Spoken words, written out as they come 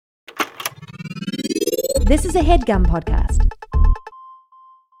This is a HeadGum podcast.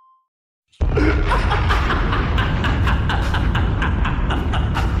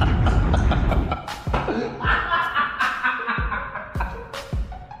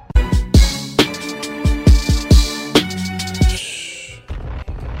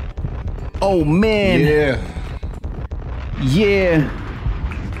 Oh man. Yeah.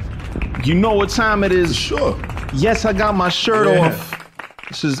 You know what time it is? Sure. Yes, I got my shirt off.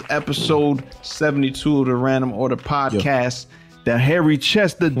 This is episode 72 of the Random Order Podcast, the hairy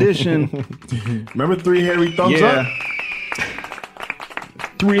chest edition. Remember 3 hairy thumbs up?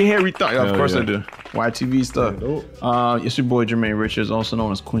 3 hairy thumbs. Of course yeah. I do. YTV stuff. It's your boy Jermaine Richards, also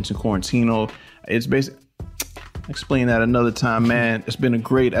known as Quentin Quarantino. It's basically explain that another time, man. It's been a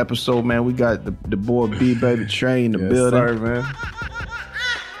great episode, man. We got the boy B Baby Trey in the building. Sorry, man.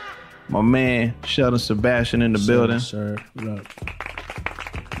 My man Sheldon Sebastian in the building. Sir, what up?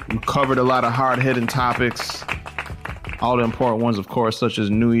 We covered a lot of hard-hitting topics. All the important ones, of course, such as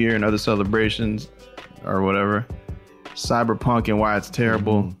New Year and other celebrations or whatever. Cyberpunk and why it's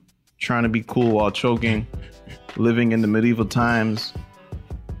terrible. Trying to be cool while choking. Living in the medieval times.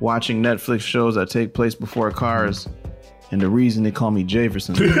 Watching Netflix shows that take place before cars. And the reason they call me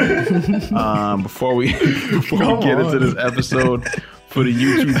Jefferson. Before we get into this episode, for the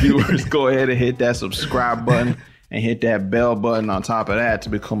YouTube viewers, go ahead and hit that subscribe button and hit that bell button on top of that to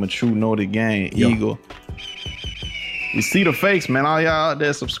become a true Noted Gang Eagle. You see the fakes, man. All y'all out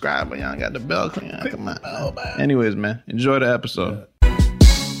there subscribe, but y'all got the bell. Come on. Anyways, man, enjoy the episode.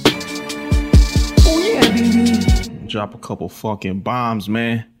 Oh yeah, baby. Drop a couple fucking bombs,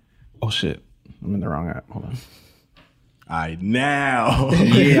 man. Oh shit, I'm in the wrong app. Hold on. Now.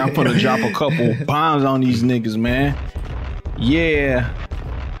 Yeah, I'm gonna drop a couple bombs on these niggas, man. Yeah.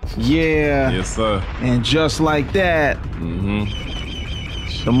 Yes, sir. And just like that,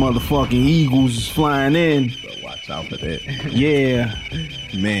 the motherfucking Eagles is flying in. So watch out for that. Yeah.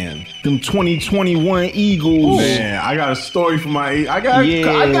 Man. Them 2021 Eagles. Man, I got a story for my... I got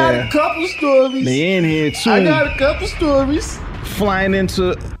a couple stories. They in here too. I got a couple stories. Flying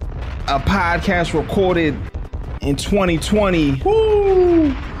into a podcast recorded in 2020.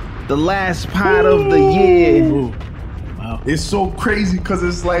 Woo. The last pod of the year. Wow. It's so crazy because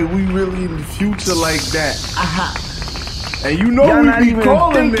it's like we really in the future like that. And you know Y'all we not be even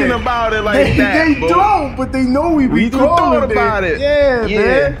calling thinking it. about it like that. They don't, but they know we be thought calling about it. Yeah,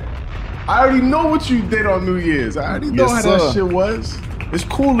 Yeah. man. I already know what you did on New Year's. I already know how that shit was. It's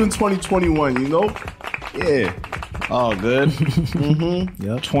cool in 2021, you know? Yeah. Oh, good.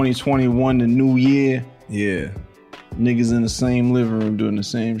 Yep. 2021, the new year. Yeah. Niggas in the same living room doing the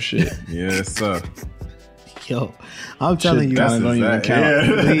same shit. Yes, sir. Yo, I'm telling you, That's don't even exact- count.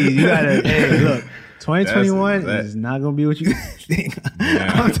 yeah. please, you gotta. Hey, look, 2021 That's is not gonna be what you think.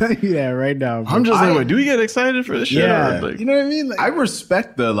 Yeah. I'm telling you that right now. Bro. I'm just like, wait, do we get excited for this shit? yeah, Or, like, you know what I mean? Like I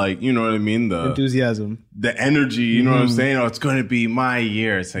respect the, like, you know what I mean? The enthusiasm. the energy, you know what I'm saying? Oh, it's going to be my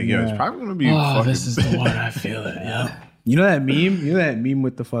year. It's like, yo, it's Yeah. probably going to be Oh, fucking this is the one. I feel it. Yeah. You know that meme? You know that meme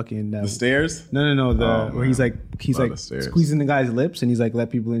with the fucking the stairs. No. The Oh, where he's man. like Love the stairs. squeezing the guy's lips and he's like, let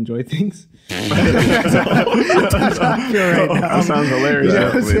people enjoy things. That's how I feel right now. that sounds hilarious.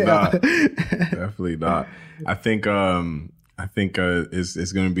 Definitely not. Definitely not. I think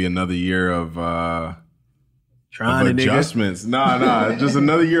it's going to be another year of Trying to adjustments. Nah, just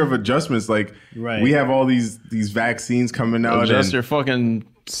another year of adjustments. Like, Right. we have all these vaccines coming out. Adjust and- your fucking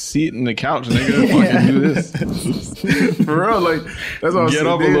seat in the couch, nigga. Fucking do this. For real, like, that's all. Get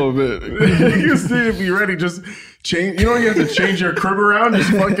up a little bit. You see to be ready. Just change. You know, you have to change your crib around.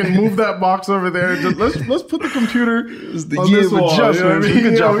 Just fucking move that box over there. Just, let's put the computer. It's the on year this of wall, adjustments. you know what I We mean?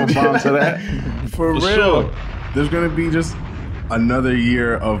 can Yeah, drop we a bomb to that. For real. sure. There's gonna be just another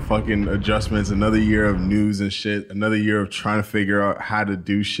year of fucking adjustments. Another year of news and shit. Another year of trying to figure out how to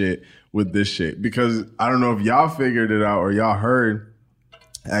do shit with this shit. Because I don't know if y'all figured it out or y'all heard.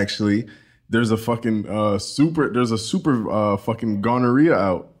 Actually, there's a fucking super fucking gonorrhea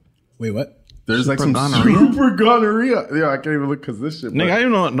out. Wait, what? There's like some gonorrhea? super gonorrhea. Yeah, I can't even look because this shit. Nigga, I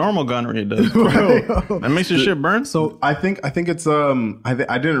don't know what normal gonorrhea does. That makes your shit burn. So I think it's I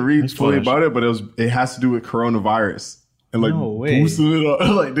didn't read fully flash. about it, but it has to do with coronavirus and like No way. boosting it up.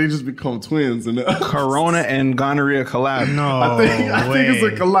 Like they just become twins and Corona and gonorrhea collab. No, I think it's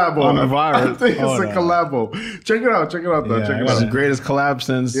a collabo On the virus. I think it's Hold a on. collabo. Check it out though. Yeah, Check it It's out. the greatest collab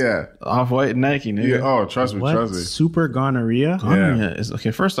since Yeah. Off-White and Nike, nigga. Yeah. Oh, trust me. What? Super gonorrhea? Gonorrhea is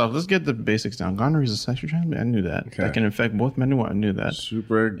okay. First off, let's get the basics down. Gonorrhea is a sexual transmission. I knew that. Okay. That can infect both men and women. I knew that.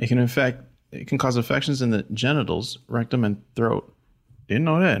 Super. It can cause infections in the genitals, rectum, and throat. Didn't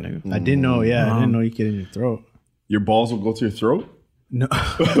know that, nigga. I didn't know. Yeah, I didn't know you get in your throat. Your balls will go to your throat. No.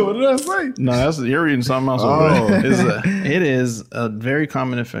 What did I say? No, you're reading something else. Oh. It is a very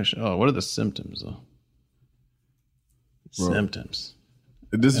common infection. Oh, what are the symptoms though? Bro. Symptoms.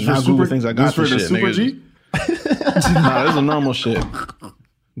 This is And for now super. Google thinks I got this for this the shit, super niggas. G. Nah, this is a normal shit.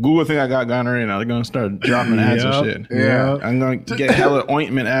 Google think I got gonorrhea now. They're gonna start dropping ads and shit. Yeah. I'm gonna get hella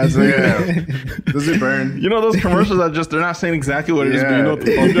ointment ads. Yeah. Does it burn? You know those commercials that they're not saying exactly what it is, but you know what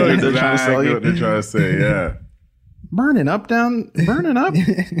the fuck they're trying to sell exactly you. what they're trying to say. Yeah. Burning up.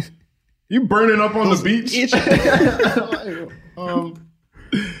 You burning up on the beach?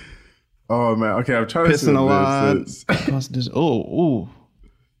 Oh man. Okay, I'm trying to Pissing a lot. this. What's this? Oh.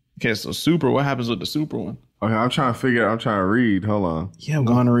 Okay, so super. What happens with the super one? Okay, I'm trying to read. Hold on. Yeah,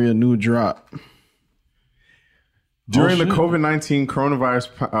 gonorrhea new drop. During the shit. COVID-19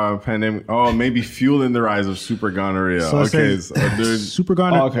 coronavirus pandemic, maybe fueling the rise of super gonorrhea. So it Okay, says so there's. super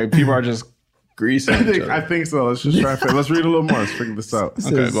gonorrhea. Oh, okay, people are just greasing each other. I think so. Let's just try. Let's read a little more. Let's figure this out. It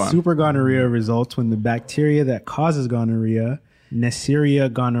Okay, says go on. super gonorrhea results when the bacteria that causes gonorrhea, Neisseria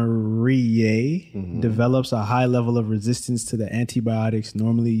gonorrhoeae, develops a high level of resistance to the antibiotics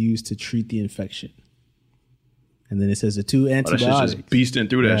normally used to treat the infection. And then it says the two That shit's antibiotics. just beasting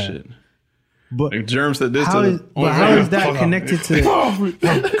through that Yeah. shit. But Like germs that this how to is, the but how is that connected to?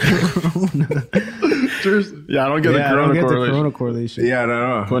 Yeah, I don't get the I corona don't get the correlation. corona correlation. Yeah, I don't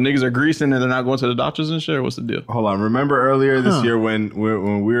know. When niggas are greasing and they're not going to the doctors and shit, what's the deal? Hold on. Remember earlier this year when we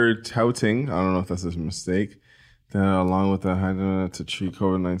were touting, I don't know if that's a mistake, that along with the hydra to treat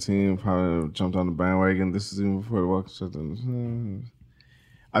COVID-19, probably jumped on the bandwagon. This is even before the walk shutdown.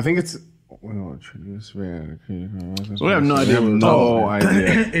 I think it's. So we have no idea. No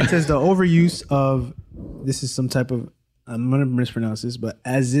idea. It says the overuse of this is some type of, I'm gonna mispronounce this, but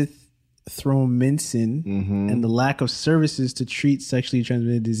azithromycin and the lack of services to treat sexually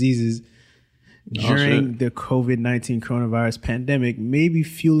transmitted diseases during the COVID-19 coronavirus pandemic may be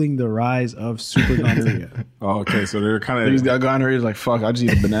fueling the rise of super gonorrhea. Okay, so they're kind Niggas of. got gonorrhea. Like fuck, I just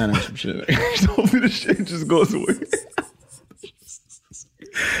eat a banana or some shit. Hopefully the shit just goes away.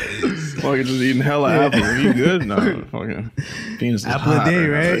 Fucking just eating hella apple. Are you good? No, fucking penis is Apple a hot day, now.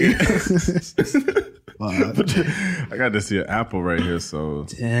 right? I got to see an apple right here, so.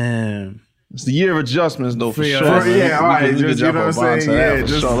 Damn. It's the year of adjustments, though, for For sure. sure, man. yeah, all right, We can just, drop you know a what I'm bomb to saying? that Yeah, for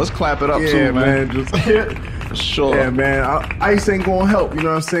just- sure. Let's clap it up, Yeah, too, man. Just, For sure. yeah, man. Ice ain't gonna help, you know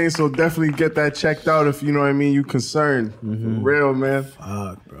what I'm saying? So definitely get that checked out if you know what I mean. You concerned, for real, man.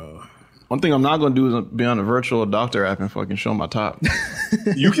 Fuck, bro. One thing I'm not going to do is be on a virtual doctor app and fucking show my top.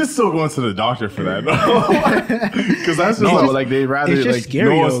 You can still go into the doctor for that, because that's just No, but like they rather it's just like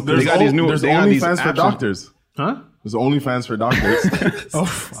scary, no, though. there's They got these new- there's they got these OnlyFans for apps. doctors. Huh? There's OnlyFans for doctors. Oh,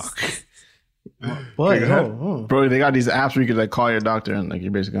 fuck. What? Oh. Bro, they got these apps where you could like call your doctor and like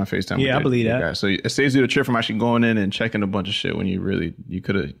you're basically on FaceTime. Yeah, I with believe your that. guy. So it saves you the trip from actually going in and checking a bunch of shit when you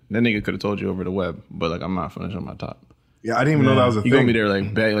could have, that nigga could have told you over the web, but like I'm not finishing my top. Yeah, I didn't even know that was a You thing. gonna be there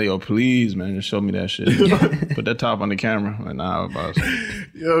like, beg, like, yo, please, man, just show me that shit. Put that top on the camera. Like, nah, boss.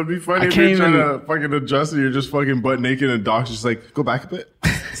 Yo, it'd be funny if can't you're trying even- to fucking adjust and you're just fucking butt naked and the doctor's just like, go back a bit.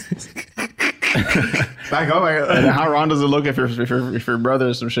 Back up. And how wrong does it look if your brother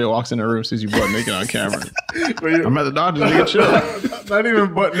or some shit walks in the room, sees you butt naked on camera? I'm at the doctor's, nigga, chill. Not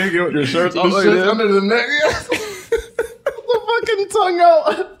even butt naked. Your shirt's the off like shirt's this. under the neck. The fucking tongue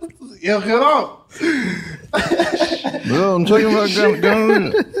out. Yo, get on. Bro, I'm talking about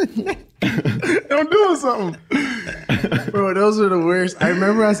gonorrhea. I'm doing something. Bro, those are the worst. I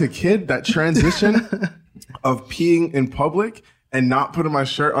remember as a kid, that transition of peeing in public and not putting my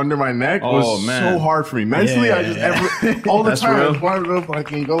shirt under my neck was man. so hard for me. Mentally, I just all the That's time I real. just wanted to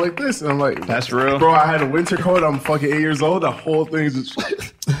fucking go like this. And I'm like, That's real. Bro, I had a winter coat. I'm fucking 8 years old. The whole thing is just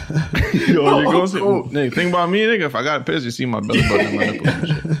Yo, you go Oh. nigga, think about me, nigga. If I got pissed, you see my belly button and my nipples and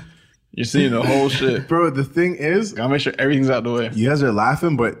shit. You're seeing the whole shit. Bro, the thing is, Gotta make sure everything's out the way. you guys are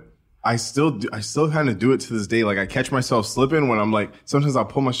laughing, but I still kind of do it to this day. Like I catch myself slipping when I'm like, sometimes I'll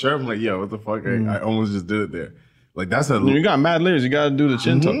pull my shirt. I'm like, yo, what the fuck? I almost just did it there. Like that's You got mad layers. You gotta do the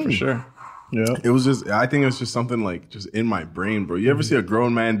chin tuck for sure. Yeah. it was just, I think it was just something like just in my brain, bro. You ever see a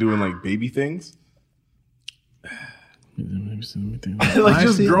grown man doing like baby things? Like just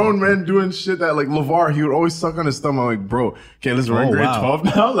Honestly- grown men doing shit that like LeVar, he would always suck on his thumb. I'm like, bro, okay, listen, we're in grade 12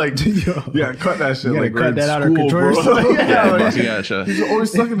 now. Like, yeah, cut that shit. You gotta Like, we're cut in that out of school, control or bro. something. Yeah, like, boss, you gotcha. he's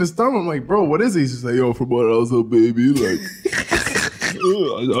always sucking his thumb. I'm like, bro, what is he? He's just like, yo, from when I was a baby, like,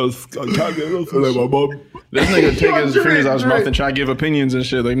 I can't get enough. Like my mom. This nigga taking his Jermaine, fingers out his mouth Jermaine. and try to give opinions and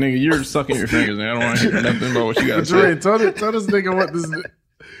shit. Like, nigga, you're sucking your fingers, man. I don't want to hear nothing about what you gotta say. Jermaine, tell this nigga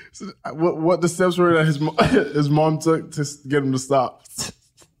what the steps were that his mom took to get him to stop.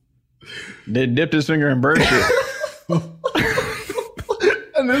 They dipped his finger in bird shit.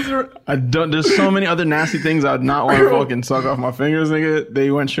 There's so many other nasty things I'd not want to fucking suck off my fingers, nigga.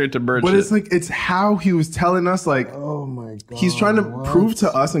 They went straight to bird But shit. it's like, it's how he was telling us, like, Oh my god. he's trying to prove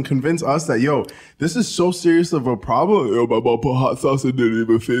to us and convince us that, yo, this is so serious of a problem. Yo, my mom put hot sauce and didn't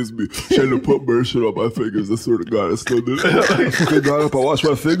even faze me. Trying to put bird shit on my fingers. I swear to God, I still did it. Thank God, if I wash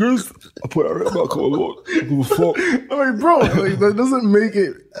my fingers, I put it right back on. Fuck. I'm like, bro, like, that doesn't make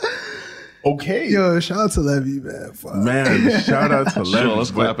it okay. Yo, shout out to Levy, man. Fuck. Man, shout out to Levy. Sure,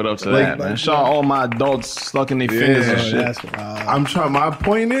 let's clap it up to like, that, man. Shout out all my adults stuck in their fingers and shit. That's wild. I'm trying. My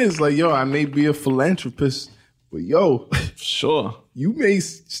point is, like, yo, I may be a philanthropist, but yo, Sure. you may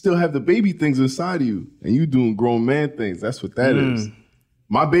still have the baby things inside of you, and you doing grown man things. That's what that is.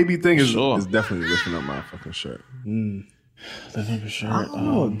 My baby thing is definitely lifting up my fucking shirt. I don't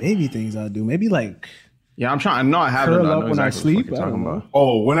know what baby things I'll do. Maybe like Yeah, I'm trying. I know I have curl it. I up know when I exactly sleep. what you're I don't talking know. about.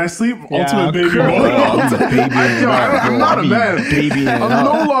 Oh, when I sleep, Yeah, ultimate baby curl boy. up. I'm not a man. Baby, I'm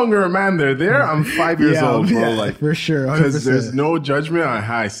no longer a man. There, I'm 5 years old, bro. Like, for sure, 100%. because there's no judgment on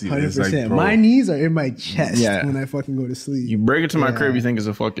how I see it. It's like, 100%. bro, My knees are in my chest Yeah. when I fucking go to sleep. You break into my crib, you think it's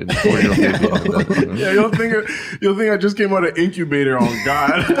a fucking 4-year-old baby. yeah, you'll think I just came out of incubator on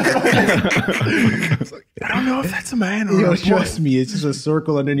God. It's like, I don't know if that's a man or Yo, a boy. trust me, it's just a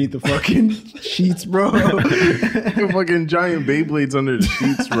circle underneath the fucking sheets, bro. Fucking giant Beyblades under the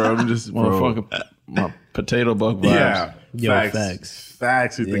sheets, bro. I'm just, bro. Motherfucking my potato bug vibes. Yeah, Yo, facts.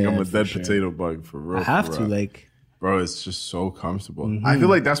 Facts. You think Yeah, I'm a for dead sure. potato bug for real? I have for to real. like. Bro, it's just so comfortable. I feel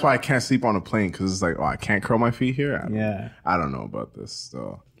like that's why I can't sleep on a plane because it's like, oh, I can't curl my feet here. I don't know about this.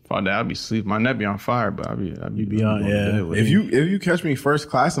 So Fuck that, I'd be sleep. My neck be on fire, but I'd be on, going to yeah. bed with if it. you catch me first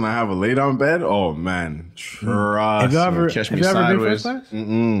class and I have a lay down bed, oh man, trust Have you ever, catch have me you ever been sideways. first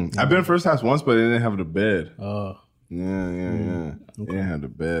class? I've been first class once, but it didn't have the bed. Oh, Yeah. It didn't have the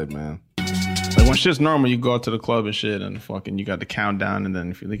bed, man. Like when shit's normal, you go out to the club and shit, and fucking you got the countdown, and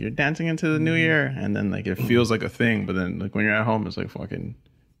then if you like you're dancing into the new year, and then like it feels like a thing, but then like when you're at home, it's like fucking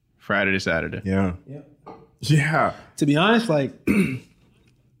Friday to Saturday. Yeah. to be honest, like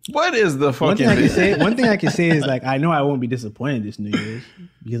What is the fucking? one thing I can say is like I know I won't be disappointed this New Year's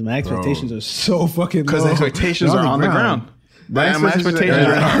because my expectations are so fucking low. Because the expectations They're are on the ground. My expectations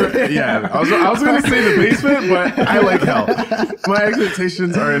are are. yeah. I was gonna say the basement, but I like hell. My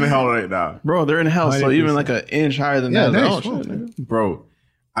expectations are in hell right now, Bro, they're in hell, so 100%. even like an inch higher than Yeah, that. nice. Like, oh, shit, nigga. bro.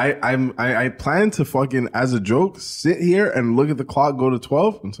 I plan to fucking, as a joke, sit here and look at the clock go to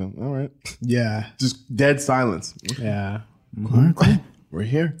 12 and say, all right, Yeah, just dead silence. yeah. We're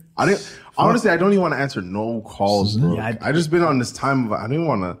here. Honestly, I don't even want to answer no calls, bro. Yeah, I just been on this time of I didn't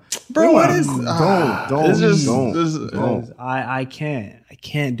want to. Bro, what is? Don't. I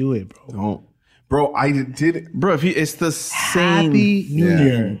can't do it, bro. Bro, I did. Bro, it's the same. Happy New Yeah.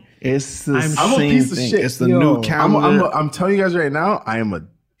 Year. It's the I'm same a piece of thing. shit. It's the Yo, new calendar. I'm telling you guys right now, I am a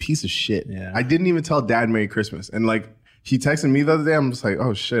piece of shit. Yeah. I didn't even tell Dad Merry Christmas, and like he texted me the other day. I'm just like,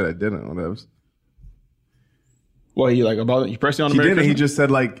 oh shit, I didn't. Whatever. What you like about it? You pressed it on the He Merry didn't. He Christmas? just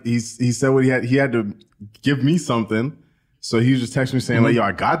said like he said what he had. He had to give me something, so he was just texting me saying like, yo,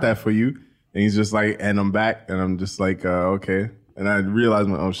 I got that for you, and he's just like, and I'm back, and I'm just like, okay. And I realized,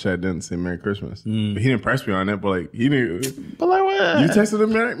 oh shit, I didn't say Merry Christmas. But he didn't press me on it. But like he didn't. But like what? You texted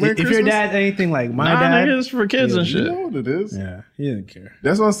him Merry Christmas. If your dad's anything like my Nah, dad, nigga, it's for kids and You shit. know what it is. yeah, he didn't care.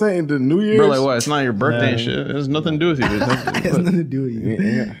 That's what I'm saying. The New Year's. Bro, like what? It's not your birthday and Yeah. shit. It has nothing to do with you. It has nothing to do with you.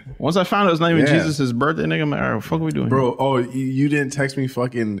 Yeah. Once I found out it was not even Yeah. Jesus' birthday, nigga, I'm like, all right, what the fuck are we doing? Bro, oh, you didn't text me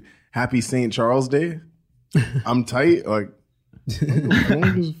fucking Happy St. Charles Day? I'm tight. Like, I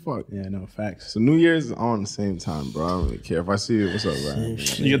don't give a fuck. Yeah, no facts. So New Year's is on the same time, bro. I don't really care. If I see it, what's up, man?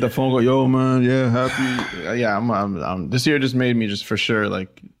 You get the phone call, yo, man, yeah, happy. Yeah, I'm this year just made me just for sure,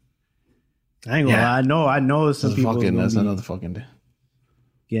 like, I ain't gonna lie. I know some people that's gonna be another fucking day.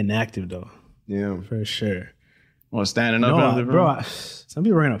 getting active though, Yeah. for sure. Well, standing up, No, and bro, some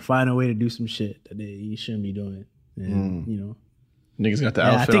people are gonna find a way to do some shit that you shouldn't be doing. And, you know, niggas got the I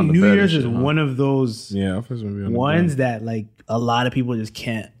outfit think on the New bed Year's and is shit, huh? one of those Yeah, I'm supposed to be on the ones bed. that like a lot of people just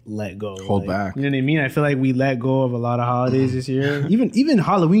can't let go. Hold Like, back. You know what I mean? I feel like we let go of a lot of holidays this year. Even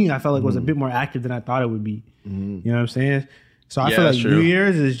Halloween, I felt like was a bit more active than I thought it would be. You know what I'm saying? So I Yeah, feel like that's New true.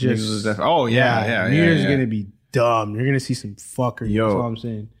 Year's is Niggas just is oh yeah. New Year's is yeah. gonna be dumb. You're gonna see some fuckery. Yo. That's all I'm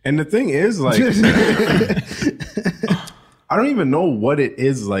saying. And the thing is, like, I don't even know what it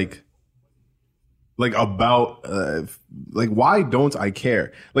is like about like why don't I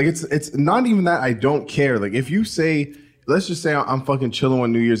care? Like it's not even that I don't care. Like if you say, let's just say I'm fucking chilling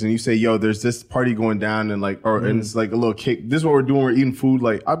on New Year's and you say, yo, there's this party going down and like, and it's like a little cake. This is what we're doing. We're eating food.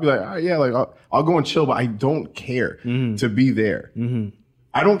 Like I'll be like, oh, yeah, like I'll go and chill, but I don't care to be there.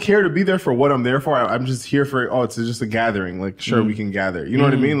 I don't care to be there for what I'm there for. I'm just here for, it's just a gathering. Like, sure, we can gather. You know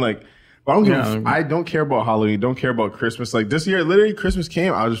what I mean? Like, but I don't care about Halloween. Don't care about Christmas. Like this year, literally Christmas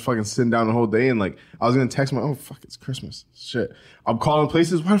came. I was just fucking sitting down the whole day and like, I was going to text oh fuck, it's Christmas. Shit. I'm calling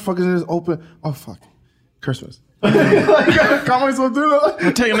places. Why the fuck isn't this open? Oh fuck, Christmas. Like, I call myself doing that.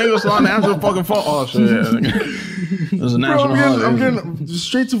 I'm taking niggas on the answer the fucking phone. Oh shit. There's a national holiday. I'm getting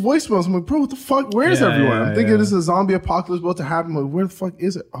straight to voicemails. I'm like, bro, what the fuck? Where is everyone? I'm thinking this is a zombie apocalypse about to happen. I'm like, where the fuck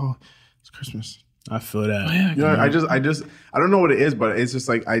is it? Oh, it's Christmas. I feel that. Oh, yeah, you know, I don't know what it is, but it's just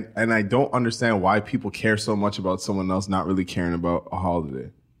like I don't understand why people care so much about someone else not really caring about a holiday.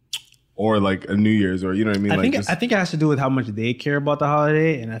 Or like a New Year's, or you know what I mean? I think it has to do with how much they care about the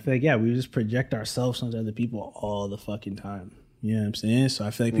holiday, and I feel like we just project ourselves onto other people all the fucking time. You know what I'm saying? So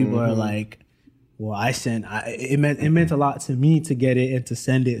I feel like people are like, "Well, it meant a lot to me to get it and to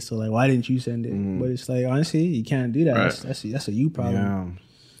send it. So like, why didn't you send it?" But it's like honestly, you can't do that. Right. That's a you problem.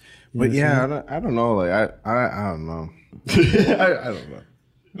 Yeah. But I don't know. Like I don't know. I don't know.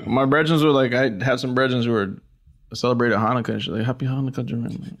 My brethren were like, I had some brethren who were celebrated Hanukkah and shit. Like, happy Hanukkah,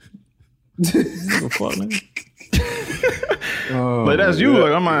 Jermaine. What fuck, man? But that's you.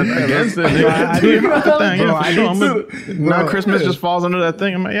 Like, I'm not against it. Now Christmas just falls under that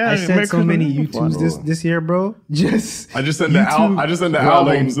thing. I'm like, I sent so many YouTubes this year, bro. I just sent the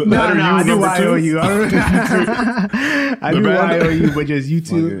albums. I knew I owe you. I knew I owe you, but just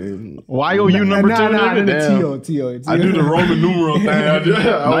YouTube. YOU number 2? No, T-O. I do the Roman numeral thing.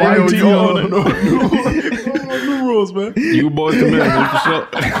 Roman numerals, man. You boys come in, for sure.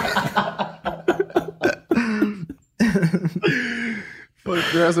 Fuck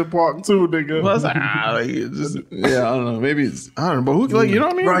Jurassic Park 2, nigga. Well, like, I don't know. Maybe I don't know. But who, like, you know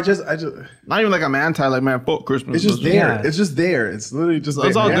what I mean? Bro, I just not even like I'm anti, like, man, fuck Christmas. It's just there. Yeah. It's just there. It's literally just there.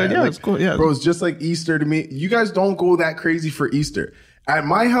 It's all good. Yeah, it's cool. Yeah. Bro, it's just like Easter to me. You guys don't go that crazy for Easter. At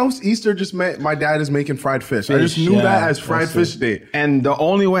my house, Easter just meant my dad is making fried fish. I just knew that as fried fish day. And the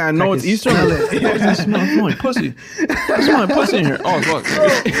only way I know it's Easter is it smells like pussy. I smell like pussy in here. Oh, fuck.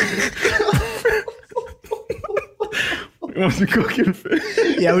 We want to cooking fish.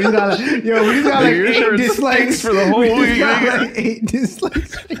 Yeah, we just got like 8 dislikes for the whole week. Like 8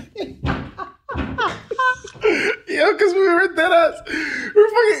 dislikes. Yeah, because we were dead ass. We were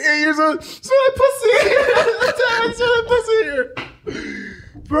fucking 8 years old. Smell like pussy here. Damn, smell like pussy here.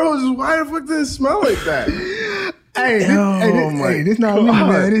 Bro, just why the fuck does it smell like that? This not me,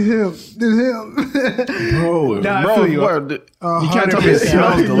 man. This him. Bro, I feel you. You can't tell me it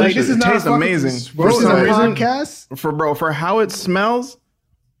smells delicious. Like, this is it tastes amazing. For some reason, for how it smells,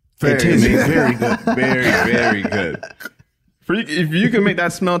 it tastes very good. Very, very good. If you can make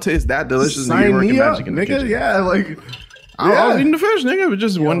that smell taste that delicious, sign me up, nigga. Yeah, like I was eating the fish, nigga. But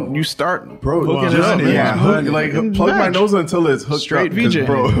just when you start, bro, hooking it up, like plug my nose until it's hooked straight up, VJ,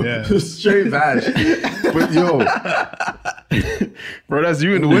 bro. Straight vag. But bro, that's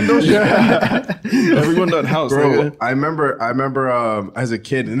you in the window. Everyone in that house, bro. Nigga. I remember as a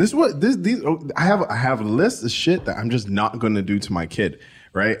kid, and this is what these. I have a list of shit that I'm just not gonna do to my kid.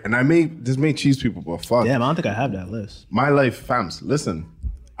 Right, and I made cheese people, but fuck. Damn, I don't think I have that list. My life, fams. Listen,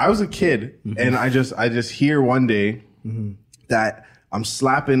 I was a kid, and I just hear one day that I'm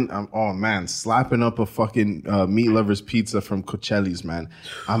slapping up a fucking meat lovers pizza from Coachella, man.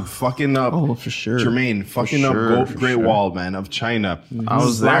 I'm fucking up. Oh, for sure, Jermaine. Fucking up Great Wall, man, of China. I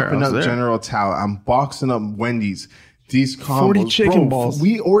was slapping up there. General Tao. I'm boxing up Wendy's. These combos, 40 chicken balls.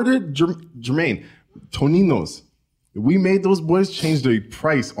 We ordered Jermaine Toninos. We made those boys change their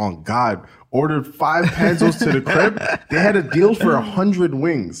price on God. Ordered 5 pesos to the crib. They had a deal for 100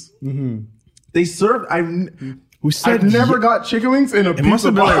 wings. They served. I've never got chicken wings in a pizza box. It must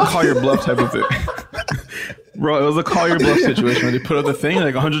have been like a call your bluff type of thing. Bro, it was a call your bluff situation where they put up the thing,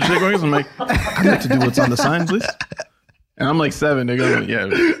 like 100 chicken wings. I'm like, I need to do what's on the sign, please. And I'm like 7. They go, yeah.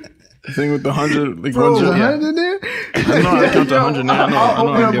 The thing with the 100, like, bro, 100 in there? I know how to count to 100 now. I know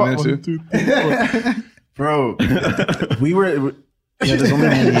how I'm getting into. Bro, we were. Yeah, there's only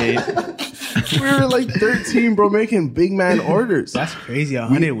 98. We were like 13, bro, making big man orders. That's crazy.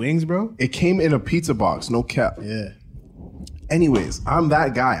 100 wings, bro. It came in a pizza box, no cap. Yeah. Anyways, I'm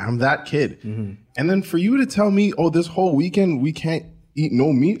that guy. I'm that kid. And then for you to tell me, oh, this whole weekend we can't eat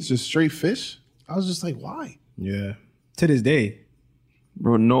no meat, it's just straight fish. I was just like, why? Yeah. To this day.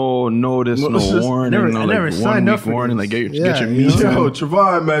 Bro, no notice, no warning. I never signed up for warning. Like, get your Yo, meat.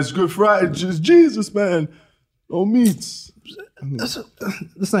 Trevon, man, it's Good Friday. Just Jesus, man. No meats. Let's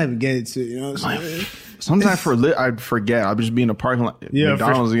not even get into it, you know what I'm saying? Sometimes I'd forget. I'll just be in the parking lot. Yeah,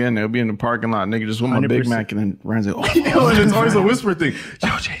 McDonald's again. They'll be in the parking lot. Nigga just want my 100%. Big Mac and then Ryan's like, oh. Yo, and it's always a whisper thing. Yo,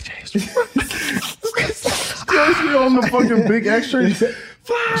 JJ. You always be on the fucking big extra.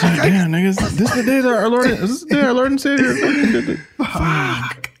 Damn, niggas, this the day that our Lord, is this the day our Lord and Savior?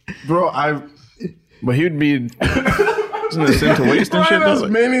 Fuck. Bro, But he would be isn't it sin to waste and shit though? has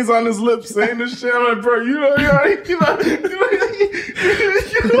mayonnaise on his lips saying this shit. I'm like, bro, you already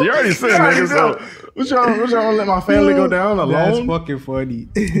said, nigga. So what y'all let my family go down alone? That's fucking funny.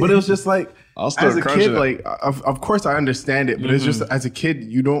 But it was just like, I'll still as a crush kid, it. like, of course I understand it, but it's just, as a kid,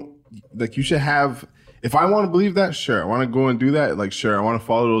 you don't, like, you should have, if I want to believe that, sure. I want to go and do that, like, sure. I want to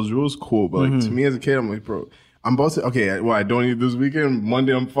follow those rules, cool. But, like, to me as a kid, I'm like, bro, I'm about to, okay, well, I don't eat this weekend.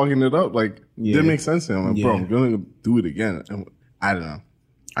 Monday, I'm fucking it up. Like, didn't make sense to me. I'm like, bro, I'm going to do it again. I don't know.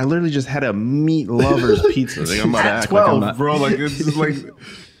 I literally just had a meat lover's pizza. Like, I'm about to At act 12, like I'm not. bro, like, it's just like...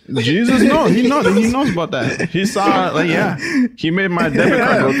 Jesus knows. He knows about that. He saw it. Like, yeah. He made my debit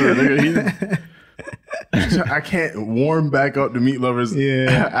card go through. Nigga. I can't warm back up to meat lovers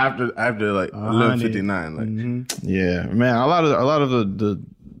after like 11:59. Like, Yeah, man. A lot of the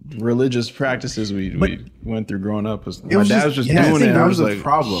religious practices we went through growing up was my dad was just doing it. That I was was the like,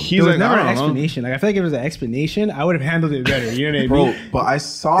 problem. He's There was like, never I an don't know. explanation. Like I feel like if it was an explanation, I would have handled it better. You know what I bro, mean? but I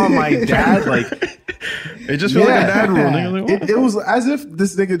saw my dad like. It just felt like a dad rule. Nigga. Like, It was as if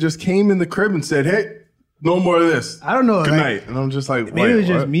this nigga just came in the crib and said, "Hey, no more of this. I don't know. Good like, night." And I'm just like, maybe it was "Wait,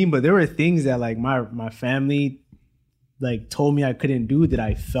 just what?" me, but there were things that like my family like told me I couldn't do that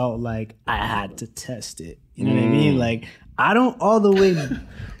I felt like I had to test it. You know what I mean? Like I don't all the way.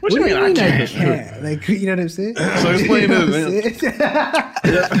 What you mean I can't? Like you know what I'm saying? So explain this.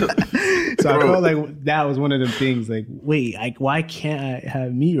 So I felt like that was one of them things. Like, wait, why can't I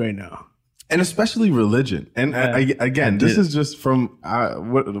have meat right now? And especially religion. And again, this is just from I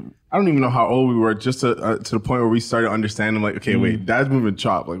don't even know how old we were, just to the point where we started understanding, like, okay, wait, dad's moving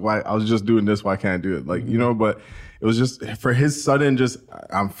chop. Like, why I was just doing this, why can't I do it? Like, you know, but it was just for his sudden, just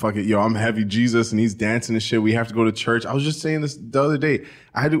I'm fucking I'm heavy Jesus, and he's dancing and shit. We have to go to church. I was just saying this the other day.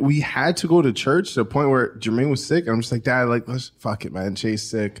 We had to go to church to the point where Jermaine was sick, and I'm just like, Dad, like, let's fuck it, man. Jay's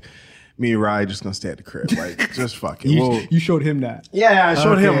sick. Me and Rye just gonna stay at the crib. Like, just fuck it. You showed him that. Yeah, I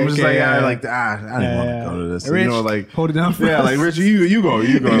showed him. I'm just like, yeah. I didn't want to go to this. Rich, you know, like, hold it down for yeah, us. like, Rich, you go.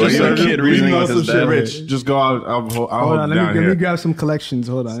 Just Like, a kid we reasoning know with some his shit, dad. Rich, just go out. I'll Hold hold on, it down let me here. grab some collections.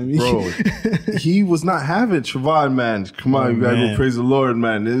 Hold on, Bro, he was not having Siobhan, man. Come on, you gotta go praise the Lord,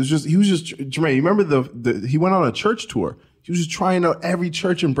 man. He was just Jermaine. You remember he went on a church tour. He was just trying out every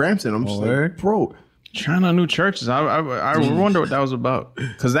church in Brampton. I'm just like, bro. Trying out new churches. I wonder what that was about.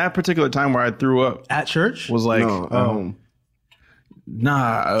 Because that particular time where I threw up at church was like, No, at home.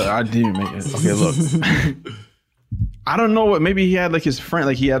 Nah, I didn't make it. Okay, look. I don't know what, maybe he had like his friend,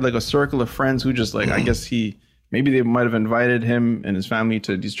 like he had like a circle of friends who just like, I guess maybe they might have invited him and his family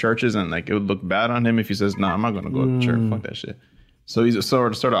to these churches, and like it would look bad on him if he says, nah, I'm not going to go to church. Fuck that shit. So he's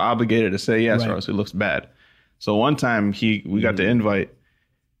sort of obligated to say yes, or else it looks bad. So one time we got the invite,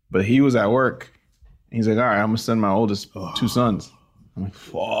 but he was at work. He's like, all right, I'm going to send my oldest 2 sons. I'm like,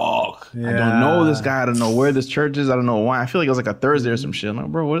 fuck. I don't know this guy. I don't know where this church is. I don't know why. I feel like it was like a Thursday or some shit. I'm like,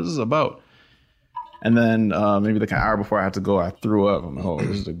 bro, what is this about? And then maybe like an hour before I had to go, I threw up. I'm like, oh,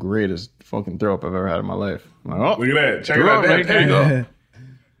 this is the greatest fucking throw up I've ever had in my life. I'm like, oh, Look at that. Check it threw out. up, right there you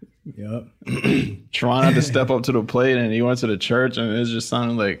go. Yep. Trying not to step up to the plate, and he went to the church, and it just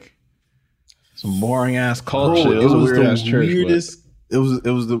sounded like some boring ass cult shit. It was a weird ass church. Weirdest, it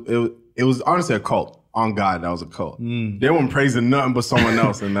was honestly a cult. On God, that was a cult. They weren't praising nothing but someone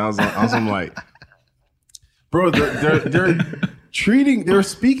else, and I was like, bro, they're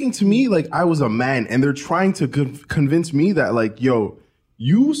speaking to me like I was a man, and they're trying to convince me that, like, yo,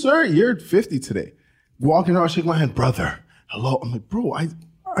 you, sir, you're 50 today. Walking around, shaking my hand, brother, hello. I'm like, bro, I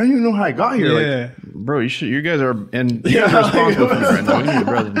don't even know how I got here. Yeah. Like, bro, you guys are responsible for me right now. You need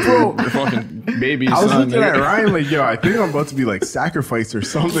brother, bro. Your fucking baby I was son. looking at Ryan like, yo, I think I'm about to be like sacrificed or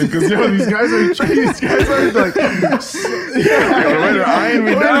something, because these guys are like, eyeing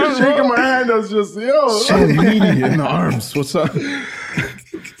me down, shaking my hand. I was just, yo, so needy in the arms. What's up,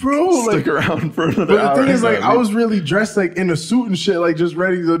 bro? Stick around for another But the hour. thing is, like, I was really dressed like in a suit and shit, like just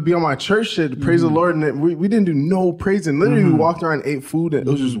ready to be on my church shit to praise the Lord. And we didn't do no praising. Literally, we walked around, ate food, and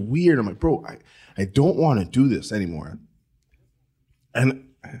it was just weird. I'm like, bro, I don't want to do this anymore. And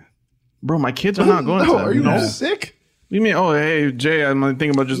bro, my kids are not going to that. Are you No. sick? You mean, oh, hey, Jay, I'm thinking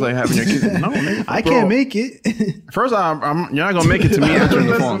about just like having your kids. No, nigga. I can't make it. First, you're not gonna make it to me answering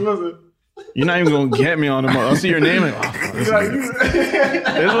the phone. Listen. You're not even gonna get me on the phone. I'll see your name like, oh, fuck, this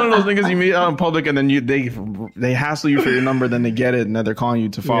nigga. It's one of those niggas you meet out in public, and then they hassle you for your number, then they get it, and then they're calling you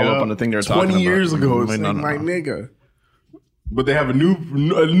to follow up on the thing they're talking about. 20 years ago, it's Wait, like, no. my nigga. But they have a new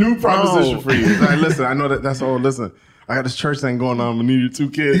proposition for you. Like, listen, I know that's all. Listen, I got this church thing going on. I need your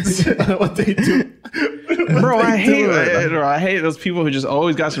 2 kids. What they do. Bro, I hate those people who just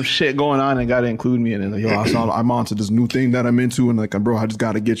always got some shit going on and got to include me in it. Like, yo, I'm onto this new thing that I'm into, and like, bro, I just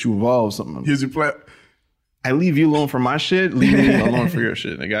got to get you involved. Something. Here's your plan. I leave you alone for my shit. Leave me alone for your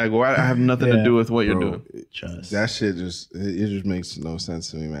shit. Like, I have nothing to do with what you're doing. That shit just makes no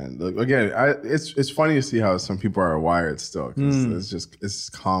sense to me, man. Look, again, it's funny to see how some people are wired still. It's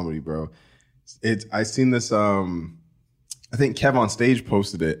comedy, bro. I seen this. I think Kev on Stage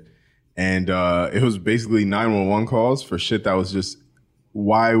posted it, and it was basically 911 calls for shit that was just,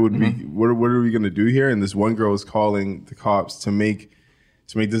 why would we? What are we gonna do here? And this one girl was calling the cops to make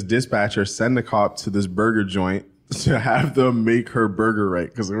this dispatcher send the cop to this burger joint to have them make her burger right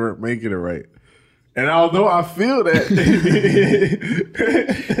because they weren't making it right. And although I feel that,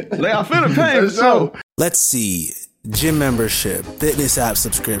 like, I feel the pain. So let's see. Gym membership, fitness app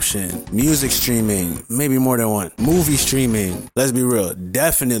subscription, music streaming, maybe more than one. Movie streaming, let's be real,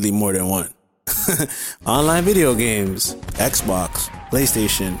 definitely more than one. Online video games, Xbox,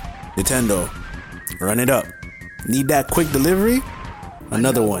 PlayStation, Nintendo. Run it up. Need that quick delivery?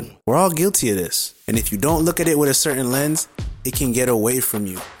 Another one. We're all guilty of this. And if you don't look at it with a certain lens, it can get away from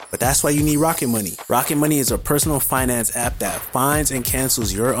you. But that's why you need Rocket Money. Rocket Money is a personal finance app that finds and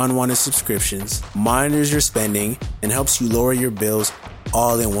cancels your unwanted subscriptions, monitors your spending, and helps you lower your bills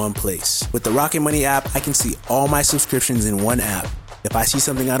all in one place. With the Rocket Money app, I can see all my subscriptions in one app. If I see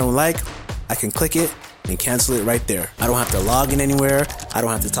something I don't like, I can click it and cancel it right there. I don't have to log in anywhere. I don't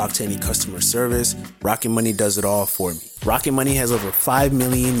have to talk to any customer service. Rocket Money does it all for me. Rocket Money has over 5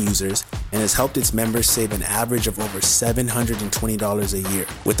 million users and has helped its members save an average of over $720 a year,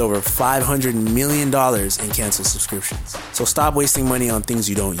 with over $500 million in canceled subscriptions. So stop wasting money on things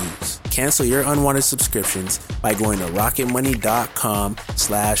you don't use. Cancel your unwanted subscriptions by going to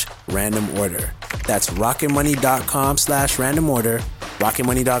rocketmoney.com/random order. That's rocketmoney.com/random order.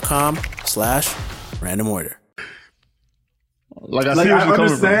 rocketmoney.com/random order. Like I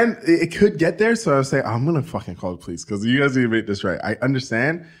understand it could get there, so I was saying I'm gonna fucking call the police because you guys need to make this right. I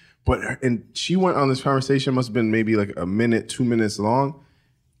understand, and she went on this conversation, must have been maybe like a minute, 2 minutes long,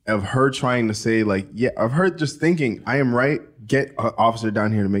 of her trying to say like, yeah, of her just thinking I am right. Get an officer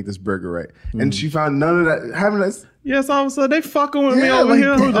down here to make this burger right, and she found none of that. Having this, yes, officer, they fucking with me over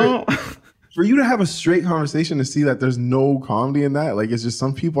here. Bro, for you to have a straight conversation to see that there's no comedy in that, like it's just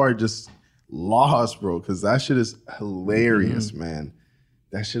some people are just lost, bro, because that shit is hilarious, man.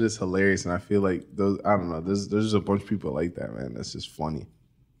 That shit is hilarious, and I feel like those, I don't know, there's just a bunch of people like that, man. That's just funny,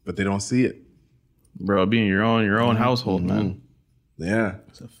 but they don't see it, bro. Being your own household, man. Yeah,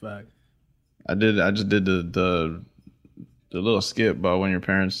 That's a fact. I just did the little skip about when your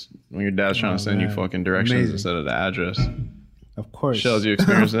dad's trying to send you fucking directions instead of the address. Of course. Shells, you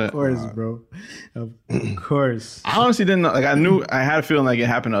experienced that? Of course, bro. Of course. I honestly didn't know. Like, I had a feeling like it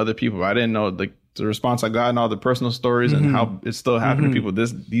happened to other people, but I didn't know like the response I got and all the personal stories and how it's still happening to people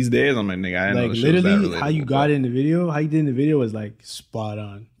these days. I'm like, nigga, I didn't know this shit was that literally how you relatable. got in the video, how you did in the video was like spot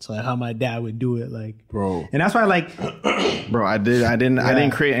on. So like how my dad would do it, like, bro. And that's why like, bro, I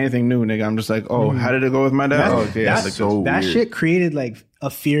didn't create anything new, nigga. I'm just like, oh, how did it go with my dad? that shit created like a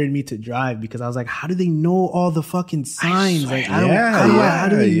fear in me to drive because I was like, how do they know all the fucking signs? Like, how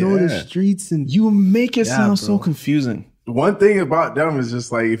do they know the streets? And you make it sound so confusing. One thing about them is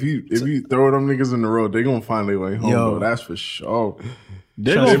just like if you throw them niggas in the road, they gonna find their way home. Though, that's for sure.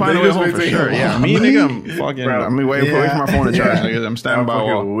 They're gonna find a way home for sure. Yeah, me, nigga, I'm fucking. Bro, I'm waiting for my phone to charge, nigga. I'm standing by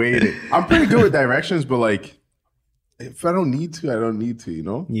wall. Waiting. I'm pretty good with directions, but like, if I don't need to, I don't need to. You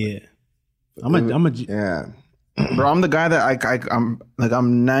know? Yeah. Yeah. Bro, I'm the guy that I'm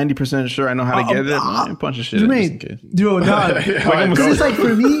 90% sure I know how to get it. I'm punching shit. Jermaine, dude, it's like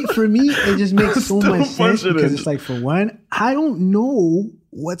for me, it just makes so much sense because it's like, for one, I don't know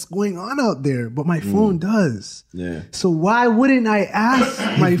what's going on out there, but my phone does. Yeah. So why wouldn't I ask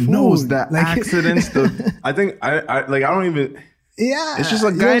my phone? Knows that like, accidents. I think I don't even. Yeah, it's just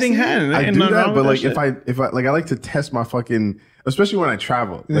a guiding hand. I do that, but like if I like, I like to test my fucking, especially when I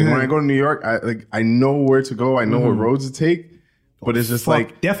travel. Like when I go to New York, I know where to go. I know what roads to take. But it's just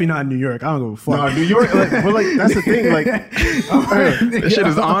like definitely not in New York. I don't go fuck. No, New York. Like, but like that's the thing. Like this shit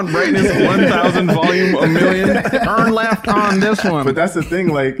is on brightness 1,000 volume a million. Turn left on this one. But that's the thing.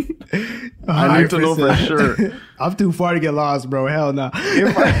 Like I need to know for sure. I'm too far to get lost, bro. Hell no.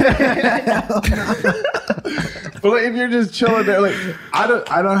 But like, if you're just chilling there, like I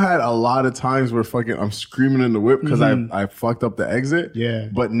don't had a lot of times where fucking I'm screaming in the whip because I fucked up the exit. Yeah.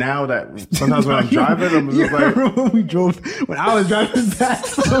 But now that sometimes when I'm driving, I'm just like, when I was driving back.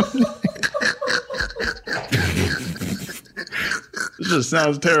 This just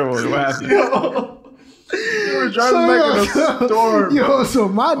sounds terrible. What happened? you were We're driving back in a storm. Yo, so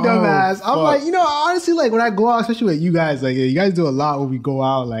my dumb ass, I'm like, honestly, like when I go out, especially with you guys, like you guys do a lot when we go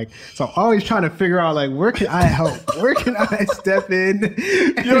out, like, so I'm always trying to figure out like where can I help? Where can I step in?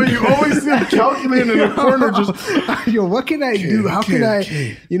 Yo, you always see him calculating in the corner, just what can I do? How can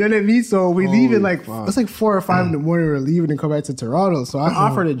I? You know what I mean? So we leave it like it's like 4 or 5 in the morning. We're leaving and come back to Toronto. So I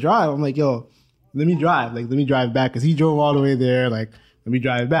offered to drive. I'm like, yo, let me drive. Like, let me drive back because he drove all the way there. Like, let me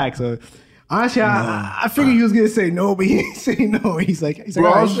drive back. So. Honestly, I figured he was gonna say no, but he didn't say no. He's like, bro,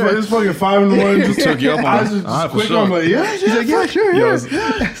 I was sure. It's fucking 5 in the morning. Just took you up on I was just quick. Sure. I'm like, yeah. He's like, yeah, sure, yeah.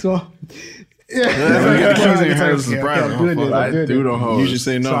 So, Get the keys in your hand as a surprise. I do don't hold. You should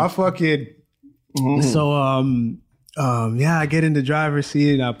say no. So I fucking. So I get in the driver's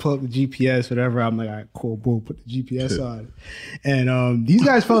seat and I pull up the GPS, whatever. I'm like, all right, cool, boom, put the GPS on. And these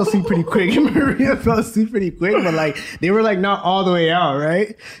guys fell asleep pretty quick. Maria fell asleep pretty quick, but like they were like not all the way out,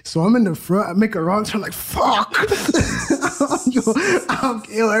 right? So I'm in the front, I make a wrong turn, like fuck. Every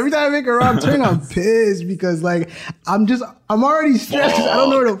time I make a wrong turn, I'm pissed because like I'm already stressed because I don't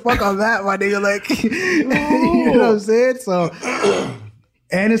know where the fuck I'm at, my nigga. Like you know what I'm saying? So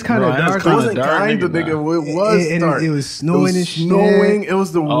and it's kind of dark. It wasn't kind of nigga. It was dark. It was snowing and shit. It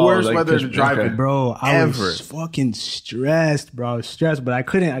was the worst like weather to drive in. Bro, I was fucking stressed, bro. I was stressed, but I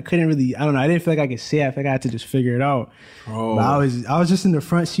couldn't really, I don't know. I didn't feel like I could say it. I feel like I had to just figure it out. Bro. But I was just in the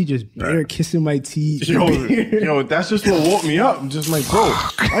front seat, just bare kissing my teeth. Yo, that's just what woke me up. I'm just like, bro,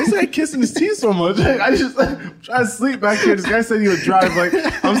 why is that kissing his teeth so much? I just like trying to sleep back here. This guy said he would drive. Like,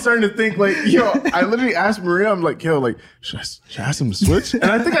 I'm starting to think like, yo, I literally asked Maria, I'm like, yo, like, should I ask him to switch? And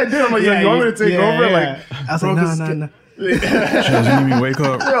I think I did. I'm like, yo, you want me to take over? Yeah. Like, I was like, no. Should me wake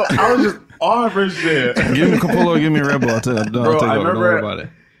up? Yo, I was just off and shit. Give me Capullo, give me a Red Bull. I'll take I over. remember, Don't worry about it.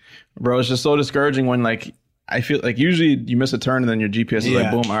 Bro, it's just so discouraging when like I feel like usually you miss a turn and then your GPS is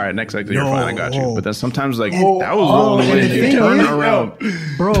like, boom, all right, next exit, you're fine, I got you. But then sometimes like, that was the only way you turn around.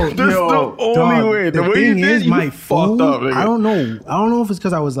 Bro, that's the only way. The way you did, my phone, fucked up. I don't know if it's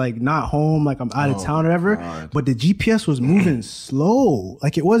because I was like not home, like I'm out of town or whatever, but the GPS was moving slow.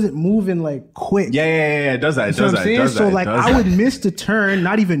 Like it wasn't moving like quick. Yeah, it does that. It does that. So like I would miss the turn,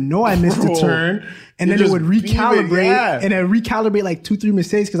 not even know I missed the turn. And then it would recalibrate and then recalibrate like 2-3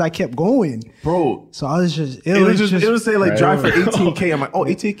 mistakes because I kept going. Bro. So I was just, it would say like drive for 18K. I'm like,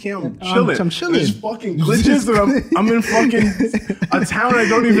 18K, I'm chilling. I'm chilling. There's fucking glitches and I'm in fucking a town I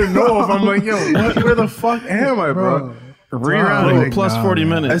don't even know if I'm like, yo, where the fuck am I, bro? Rerouting plus 40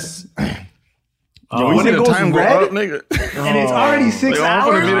 minutes. When it goes time red, go up, nigga. And it's already 6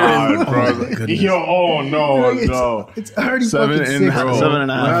 hours. Yo, no. It's already fucking 6 hours.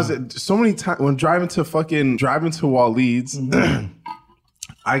 7.5. So many times when driving to Waleeds,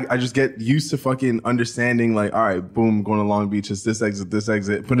 I just get used to fucking understanding like, all right, boom, going to Long Beach, it's this exit.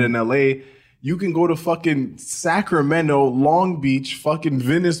 But in LA, you can go to fucking Sacramento, Long Beach, fucking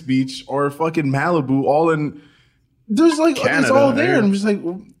Venice Beach, or fucking Malibu, all in. There's like Canada, it's all there, and I'm just like,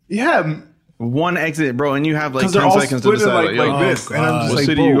 yeah. One exit, bro, and you have like 10 seconds to decide. Like this. And I'm just what like,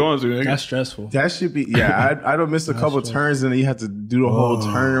 city you going to? Nigga? That's stressful. That should be, I don't miss a couple turns and then you have to do the whole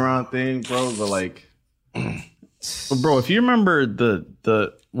turnaround thing, bro. But like, bro, if you remember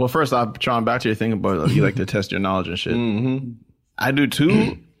well, first off, Sean, back to your thing about you like to test your knowledge and shit. I do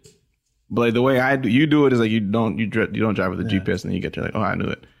too, but like the way you do it is like you don't drive with the GPS and then you get there like, oh, I knew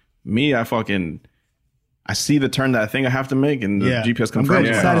it. Me, I see the turn that I think I have to make, and the GPS confirms.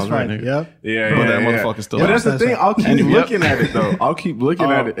 I'm satisfied. Right, yeah. But that motherfucker's still. But that's the thing. I'll keep looking at it though. I'll keep looking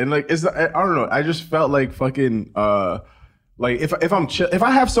at it, and like I don't know. I just felt like fucking like if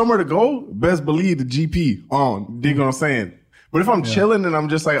I have somewhere to go, best believe the GP on. Dig what I'm saying. But if I'm chilling and I'm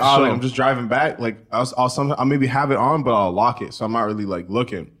just like, like, I'm just driving back, like I'll maybe have it on, but I'll lock it, so I'm not really like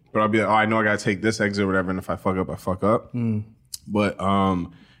looking. But I'll be like, I know I gotta take this exit or whatever, and if I fuck up, I fuck up. But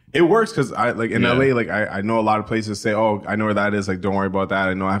it works because I like in LA, like I know a lot of places say, oh, I know where that is. Like, don't worry about that.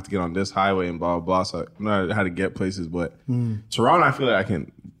 I know I have to get on this highway and blah, blah, blah. So I know how to get places. But Toronto, I feel like I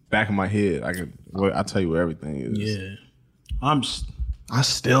can, back in my head, I'll tell you where everything is. Yeah. I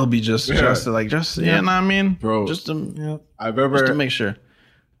still be just you know what I mean? Bro. Just to make sure.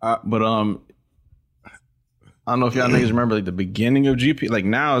 But I don't know if y'all niggas remember like the beginning of GP. Like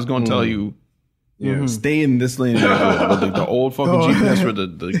now it's going to tell you, stay in this lane. The old fucking GPS where the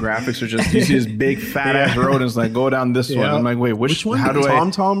graphics are just, you see this big fat ass road and it's like, go down this one. I'm like, wait, which one? How do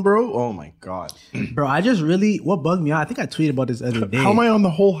TomTom, bro? Oh my God. Bro, what bugged me out, I think I tweeted about this the other day. How am I on the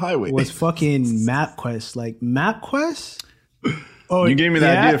whole highway? Was fucking MapQuest. Like MapQuest? Oh, You gave me the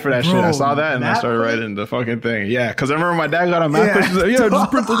yeah? idea for that shit. I Bro, saw that and I started writing the fucking thing. Yeah, because I remember my dad got on math questions. Like,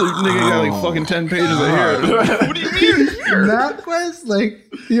 just print this. Nigga got like fucking 10 pages of here. What do you mean here? MapQuest, like,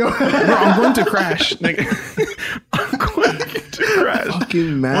 yo, Bro, I'm going to crash, nigga. I'm going to crash. Fucking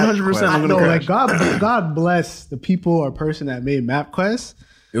MapQuest. 100% I'm No, going like to crash. God bless the people or person that made MapQuest.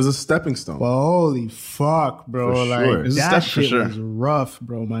 It was a stepping stone. But holy fuck, bro! For Like sure. It's a that step for shit sure. was rough,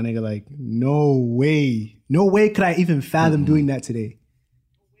 bro. My nigga, like no way could I even fathom doing that today.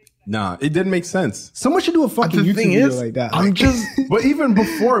 Nah, it didn't make sense. Someone should do a fucking The YouTube thing video is, like that. I'm Like, just But even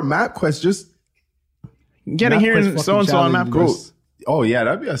before MapQuest, just getting MapQuest here and fucking so and so on challenge, MapQuest. oh yeah,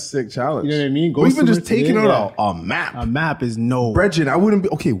 that'd be a sick challenge. You know what I mean? Go Or even just somewhere taking today, out a map. a map is no. Brethren, I wouldn't be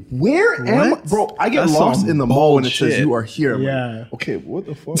okay. Where am I? What? Bro? I get That's lost some in the mall when it bullshit. says you are here. I'm Yeah. like, okay, what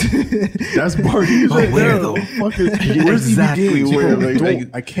the fuck? That's Barney's right where there. though? Fuck is, where's Exactly EBD? where, Bro, like-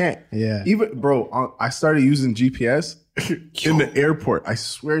 don't- I can't. Yeah. Even bro, I started using GPS in the airport. I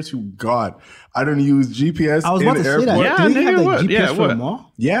swear to God, I don't use GPS. I was in about to the say that. airport. Yeah, Do they have nigga, like what? GPS Yeah, for what? the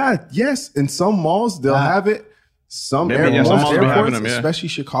mall? Yeah, yes. In some malls, they'll have it. Some, Maybe, yeah, most some malls be having airports, them, yeah. especially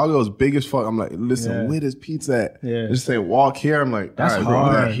Chicago, is big as fuck. I'm like, listen, Yeah. where does pizza at? Yeah. Just say walk here. I'm like, That's all right, bro,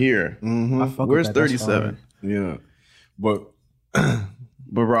 hard. I'm Right here. I fuck with Where's that. That's 37? hard. Yeah, but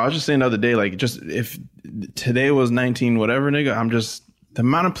But bro, I was just saying the other day, like, just if today was 19, whatever, nigga, I'm just the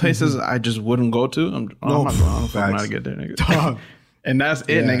amount of places I just wouldn't go to. I'm not going. I don't fucking know how to get there, nigga. Dog. And that's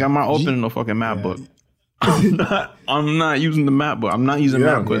it, nigga. I'm not opening no fucking map book. I'm not using the map book. I'm not using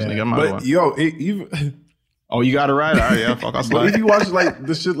MapQuest, nigga. I'm not but going. yo, even Oh, you got it right. All right, yeah, fuck. I'll but slide. if you watch like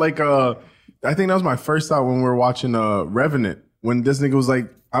the shit, like I think that was my first thought when we were watching Revenant. When this nigga was like,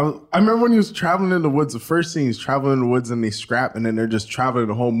 I remember when he was traveling in the woods. The first scene, he's traveling in the woods and they scrap, and then they're just traveling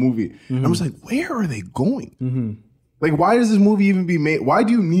the whole movie. I was like, where are they going? Like, why does this movie even be made? Why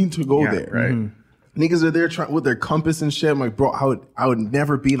do you need to go Yeah, there? Right. Niggas are there trying with their compass and shit. I'm like, bro, I would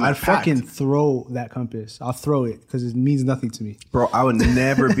never be in that I'd pact. fucking throw that compass. I'll throw it because it means nothing to me. Bro, I would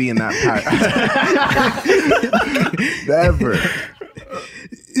never be in that pack. Never.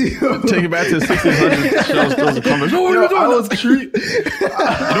 Take it back to the 1600s. Shells throws a compass. Oh, what are you doing? I was treat.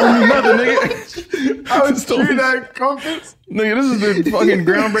 Don't mean nothing, nigga. I would treat that compass. Nigga, this is the fucking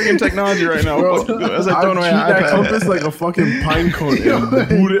groundbreaking technology right now. Bro, As I I throw would away treat an that iPad. compass like a fucking pine cone and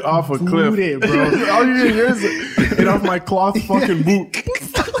boot it off a cliff. Boot it, bro. All you hear is get off my cloth fucking boot.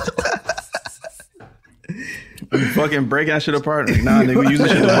 Fucking break that shit apart. Like, nah, nigga, we use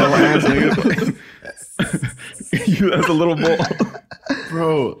this shit to blow our hands, nigga. You as a little ball.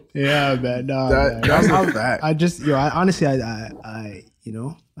 Bro, Yeah, man. No, that, that's a fact. I just, I honestly, I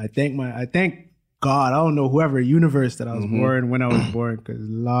thank God. I don't know whoever universe that I was born when I was born, because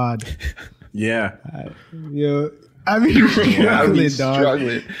Lord, Yeah. I mean, struggling, dog.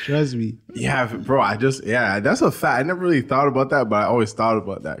 struggling. Trust me. Yeah, bro, that's a fact. I never really thought about that, but I always thought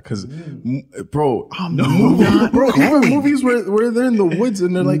about that because, bro, even movies where they're in the woods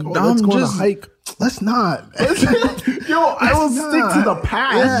and they're like, oh, let's go on a hike. Let's not. Yo, I will stick to the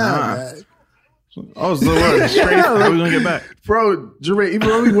past. Oh, so what? Straight. How we gonna get back? Bro, Jermaine, even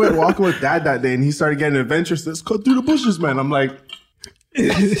when we went walking with Dad that day and he started getting adventurous, let's cut through the bushes, man. I'm like,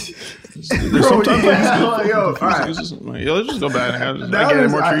 Sometimes yo, all right. let's just go back and have Now get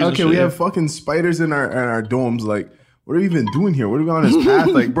there's- more trees. and okay, shit. we have fucking spiders in our domes. Like, what are we even doing here? What are we on this path?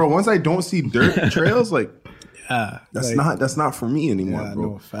 Like, bro, once I don't see dirt trails, like, that's not for me anymore, Yeah, bro.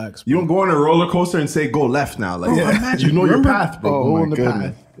 no facts. You don't go on a roller coaster and say go left now. Like, imagine you know your path, bro. Go on the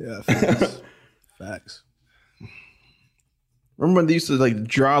path. Yeah, facts. Facts. Remember when they used to like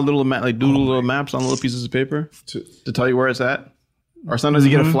draw little doodle little maps on little pieces of paper to tell you where it's at? Or sometimes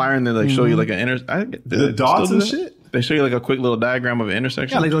you get a flyer and they like show you like an The dots and shit? They show you like a quick little diagram of an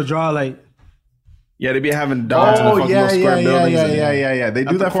intersection. Yeah, like they'll draw like. Yeah, they be having dots in the fucking little square buildings. yeah. They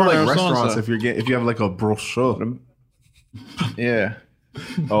do the that for corner like of restaurants so-and-so. if you have like a brochure. Yeah.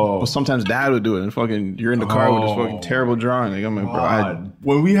 Oh, But sometimes dad would do it and fucking you're in the car with this fucking terrible drawing. Like I'm like, bro,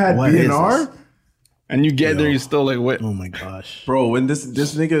 when we had What is BNR. and you get there, you still like what? Oh my gosh. Bro, when this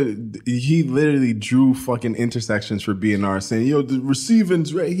nigga, he literally drew fucking intersections for BNR saying, yo, the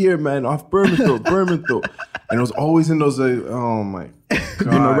receiving's right here, man, off Bermonthorpe. And it was always in those, like, oh my God. You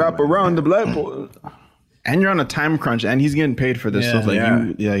know, wrap around the blackboard. And you're on a time crunch, and he's getting paid for this stuff. Like,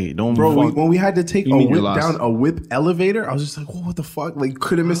 you don't. Bro, fuck. when we had to take You a mean you're whip lost. down a whip elevator, I was just like, what the fuck? Like,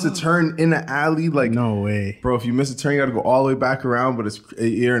 couldn't miss a turn in an alley. Like, No way. bro, if you miss a turn, you got to go all the way back around, but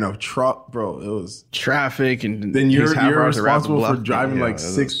you're in a truck, bro. It was. Traffic, and Then takes half you're hour to wrap the responsible for block. driving Yeah, like it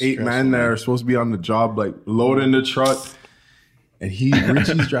was 6-8 stressful, men that are supposed to be on the job, like loading the truck. And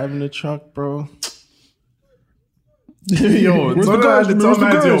Richie's driving the truck, bro. Yo, Where's so the I had girls? to Where's tell the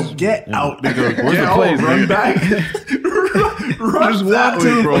man, yo, girls? get out, nigga. Where's the Get plays, out, run nigga? back. Just walk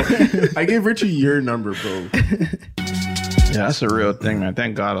to, bro. I gave Richie your number, bro. Yeah, that's a real thing, man.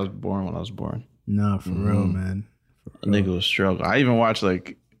 Thank God I was born when I was born. No, for real, man. A nigga was struggle. I even watched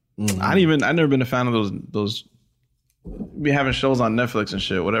like I never been a fan of those be having shows on Netflix and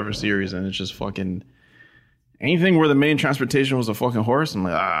shit, whatever series, and it's just fucking anything where the main transportation was a fucking horse. I'm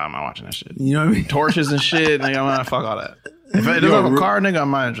like, I'm not watching that shit. You know what I mean? Torches and shit, nigga, I'm not fuck all that. If it doesn't have a car, nigga,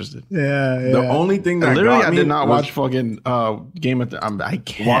 I'm not interested. Yeah. The only thing that Literally, got I me did not was watch fucking Game of Thrones. I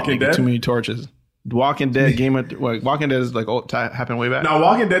can't. Walking Dead? Too many torches. Walking Dead, Walking Dead is like happened way back. Now,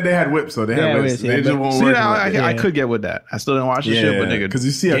 Walking Dead, they had whips, so they had whips. whips, yeah, They just won't See, work. now like that. I could get with that. I still didn't watch the shit, but nigga, 'cause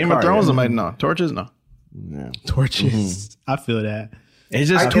you see a Game car, of Thrones, yeah. I'm like, no. Torches, no. Torches. I feel that. It's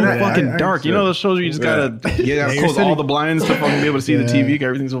just too fucking dark. You know those shows where you just gotta close all the blinds to fucking be able to see the TV. 'Cause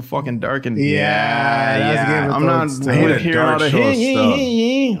everything's so fucking dark and That's Game of I'm not Thrones. I hate hearing all dark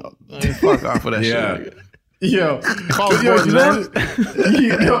the show fuck off of that Yeah. shit. Yo, Call sports, man.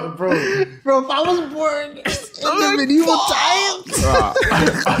 Yo, bro. Bro, if I was born in the medieval times,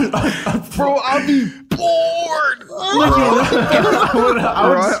 Bro, I'll be bored. I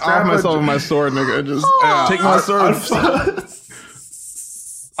would I strap myself with my sword, nigga, and just take my sword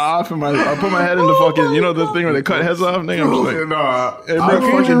off and I put my head in the fucking, you know the thing where they cut heads off, nigga. I'm just like, hey, bro, I can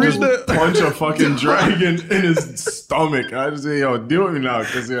you fucking read just that? punch a fucking dragon in his stomach. I just say, yo, deal with me now,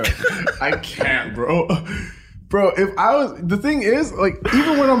 because I can't, bro. Bro, if I was, the thing is, like,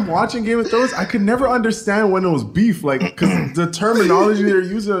 even when I'm watching Game of Thrones, I could never understand when it was beef, like, because the terminology they're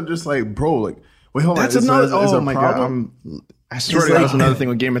using, I'm just like, bro, like, wait, hold on. that's is another. is Oh my god, I swear to God, that's another thing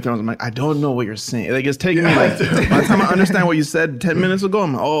with Game of Thrones. I'm like, I don't know what you're saying. Like, it's taking me like by the time I understand what you said 10 minutes ago,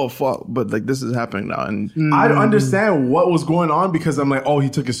 I'm like, oh fuck, but like this is happening now, and I'd understand what was going on because I'm like, oh, he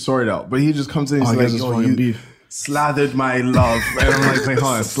took his sword out, but he just comes in and he's I guess like, it's yo, fucking you beef. slathered my love, and I'm like, wait,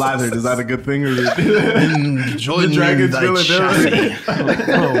 hold on, slathered, is that a good thing? Or the dragon's feeling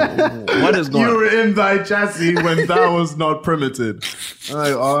what is going you on? were in thy chassis when thou was not primitive. I'm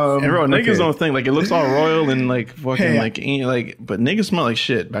like, Bro, niggas okay. don't think like it looks all royal and like fucking Hey, like, but niggas smell like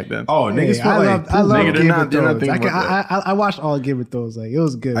shit back then. Oh, niggas Hey, feel like I love Nigga, they're Game not- of they're not Thrones. thinking I watched all Game of Thrones. Like, it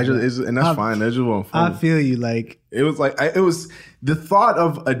was good. I bro. and that's fine. That just wasn't I fun. feel you. Like, It was like it was the thought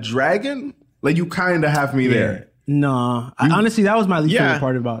of a dragon. Like you kind of have me there. no. Honestly, that was my least Yeah. favorite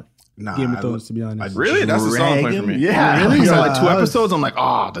part about Nah, Game of Thrones, to be honest. Really? That's a solid point for me. Yeah, Really? So Yeah. like 2 episodes, I'm like,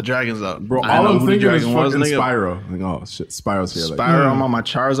 oh, the dragon's up. Bro, I all know I'm who the thinking is dragon was, fucking nigga. Spyro. Like, oh shit, Spyro's here. Like, Spyro, I'm on my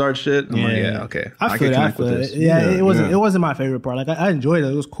Charizard shit. I'm like, yeah, okay. I feel can that. I connect feel with it. this. Yeah, Yeah, it wasn't my favorite part. Like, I enjoyed it.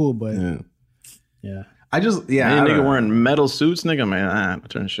 It was cool, but yeah. I just Any I nigga don't know. wearing metal suits, nigga, man,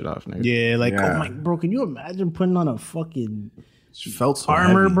 turn shit off, nigga. Yeah, like, Yeah. oh my, bro, can you imagine putting on a fucking felt so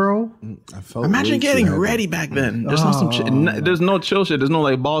armor, heavy. bro? I felt Imagine way too getting heavy. ready back then. There's not some shit. There's no chill shit. There's no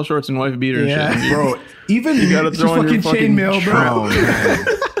like ball shorts and wife beater Yeah. and shit. bro. Even You gotta throw in your fucking chainmail, bro. Oh, man.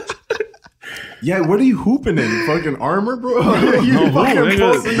 Yeah, what are you hooping in? Fucking armor, bro? No,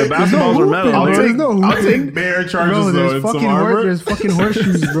 nigga, the basketballs were metal. I'll nigga. take, There's no I'll hooping. take bear charges Bro, though there's and some fucking armor. there's fucking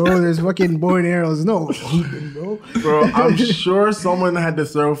horseshoes, bro. There's fucking bow and arrows. No hooping, bro. Bro, I'm sure someone had to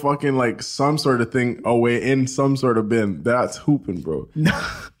throw fucking like some sort of thing away in some sort of bin. That's hooping, bro.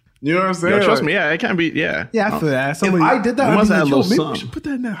 You know what I'm saying? Yo, trust Like, me, yeah, it can't be, yeah. Yeah, I feel that. If Somebody, I did that, You I'd must be have like, a yo, little maybe we something. should put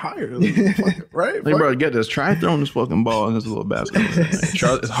that in there higher. Like, fuck it, right? Like, bro, get this. Try throwing this fucking ball in this little basket.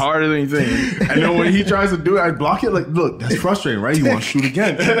 It's harder than you think. And then when he tries to do it, I block it. Like, look, that's frustrating, right? You want to shoot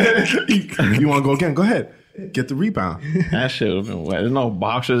again. You want to go again? Go ahead. Get the rebound. That shit would have been wet. There's no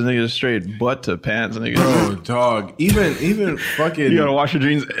boxers, nigga, straight butt to pants, nigga. Bro, dog. Even fucking... You gotta wash your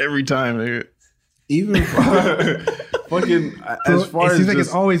jeans every time, nigga. Even fucking... as far it as seems like just,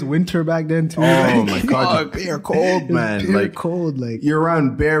 it's always winter back then too. oh like, my God, you're bare cold, man. pure Like, cold, like you're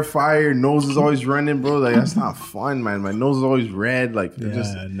around bare fire, your nose is always running, bro. Like, that's not fun, man. My nose is always red. Like, yeah,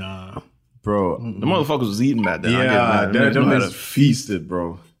 just... nah. Bro, The motherfuckers was eating back then. I get yeah, mad. them Niggas niggas feasted,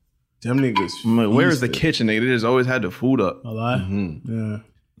 bro. Them niggas I'm like, where is the feasted. kitchen, nigga? They just always had the food up. A lot. Yeah.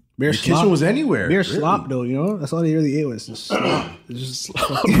 Beer The kitchen was anywhere. beer really. slop though, you know? That's all they really ate was just slop. Just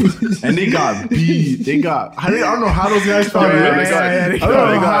slop. And they got beat. They got. I don't know how those guys found Yeah, licks. yeah, I they don't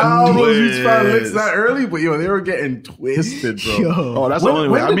know how those dudes found twisted. licks that early, but yo, they were getting twisted, bro. Yo. Oh, that's the only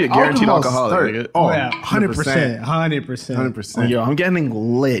way. I'd be a guaranteed alcoholic, start? nigga. Oh, Yeah, 100%. 100%. 100%. Yo, I'm getting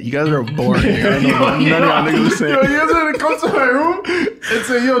lit. You guys are boring. I don't know what none of y'all niggas saying. Yo, you guys gonna come to my room and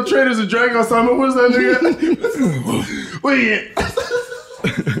say, yo, Trader's a drag on Simon. What's that nigga? Wait.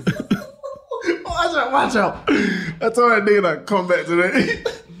 Watch out. That's all that nigga that come back today.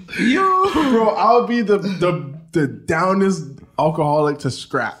 Yo. Bro, I'll be the downest alcoholic to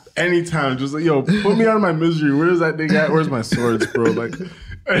scrap anytime. Just like, yo, put me out of my misery. Where's that nigga at? Where's my swords, bro? Like,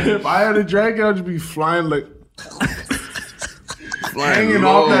 if I had a dragon, I'd just be flying like... hanging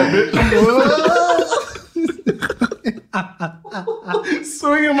off that bitch.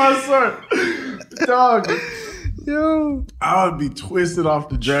 Swinging my sword. Dog. Yo, I would be twisted off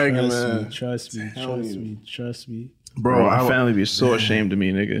the dragon, man. Trust me. Bro, my family be so ashamed of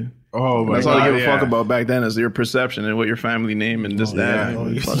me, nigga. Oh, my That's God, all they give a yeah. fuck about back then is your perception and what your family name and this, that.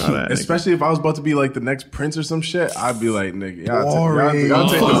 yeah. Fuck all that, nigga. Especially if I was about to be like the next prince or some shit, I'd be like, nigga, Boring. y'all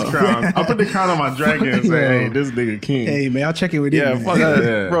take this crown. I'll put the crown on my dragon and say, hey, this nigga king. Hey man, I'll check it with you. Yeah, man. fuck that.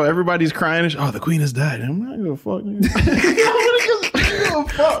 Yeah. Bro, everybody's crying. And the queen has died. I'm not gonna fuck, nigga.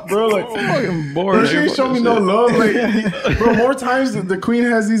 Fuck, bro. Like, I'm fucking bored. she ain't show me no love. Like, bro, more times the queen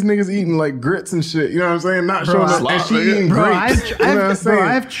has these niggas eating like grits and shit. You know what I'm saying? Not Bro, showing up. And she eating Bro, grapes. You know what I'm saying?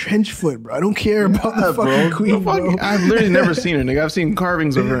 I have trench foot, bro. I don't care about the fucking queen, bro. I've literally never seen her, nigga. I've seen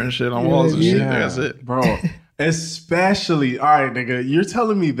carvings of her and shit on walls and shit. Yeah, That's it. bro. Especially, all right, nigga. You're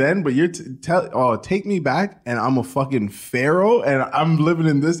telling me then, but you're take me back, and I'm a fucking pharaoh, and I'm living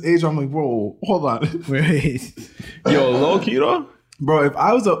in this age. I'm like, bro, hold on, Wait. Yo, low key though. bro. If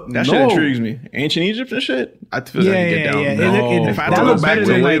I was That shit intrigues me. Ancient Egypt and shit. I feel like I can get down. Yeah. If I had That to go looks back better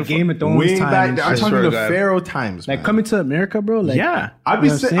to than way like Game of Thrones way time. back, and I'm shit. talking Swear to to God. pharaoh times, Like man. coming to America, bro. Like, Yeah. I'd be you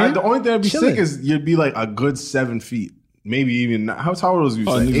know what I'm sick. saying? The only thing I'd be Chilling. sick is you'd be like a good 7 feet, maybe even. How tall was you?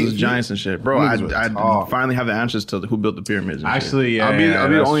 Oh, Like niggas 8 was feet? giants and shit, bro. Niggas were I'd tall. finally have the answers to who built the pyramids. And Actually, shit. yeah, I'll be the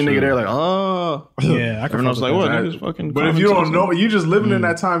that's only true. nigga there, like, oh, Yeah, I can everyone else fuck like, with what? that. Niggas fucking. But if you don't know, you just living in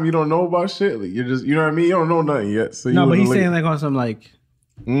that time. You don't know about shit. Like you're just, you know what I mean. You don't know nothing yet. So No, you but he's look- saying like on some like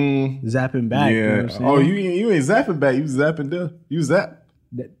zapping back. yeah. You know what I'm saying? Oh, you ain't zapping back. You zapping there. You zap.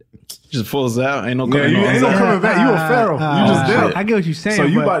 just fulls out, ain't no Yeah, coming you ain't no on. coming back. You a pharaoh. You just did. I get what you're saying. So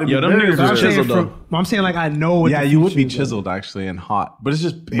you but- about to be Yo, them buried niggas for was I'm real. chiseled, saying though. I'm saying like I know what Yeah, the you would be future is. chiseled actually and hot, but it's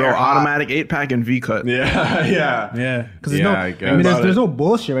just Bro, bare hot. automatic 8-pack and V cut. Yeah, yeah. Yeah, because Yeah, there's I no. guess. I mean, About there's no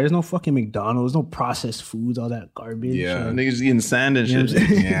bullshit, right? There's no fucking McDonald's, no processed foods, all that garbage. Yeah. Like, Niggas eating sand and You know shit. what I'm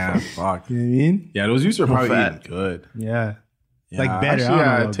saying? Yeah, fuck. you know what I mean? Yeah, those used to probably fat. eating good. Yeah. Yeah, Like better. Actually, I don't know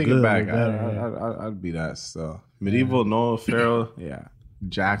yeah, about take good, it back. but better, I'd be that. So medieval, no pharaoh. Yeah,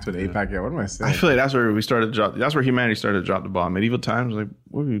 jacked with 8-pack. Yeah, what am I saying? I feel like that's where we started to drop. That's where humanity started to drop the ball. Medieval times, like,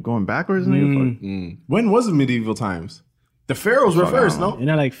 what were we going backwards? Nigga? When was it medieval times? The pharaohs were Fuck, I first, don't no? And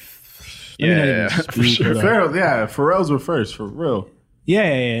they're like, Yeah, for sure. Pharaohs, yeah, pharaohs were first for real.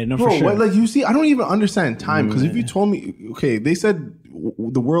 Yeah, no, for Bro, sure. what, like you see, I don't even understand time because if you told me, okay, they said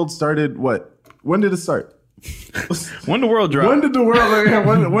the world started what? When did it start? When the world dropped. When did the world?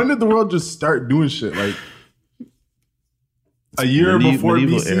 Like, when did the world just start doing shit? Like a year before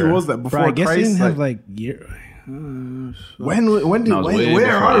medieval BC? era. What was that? Bro, Before I guess they Christ? didn't have Like, like year. when did No, it was way where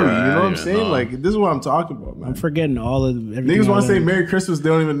before, are we? yeah, You know what I'm yeah, saying? no. Like this is what I'm talking about, man. I'm forgetting all of everything. Niggas want to say other- Merry Christmas. They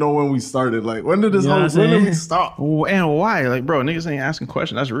don't even know when we started. Like when did this You know whole? what I'm When did we saying? stop? And why? Like, bro, niggas ain't asking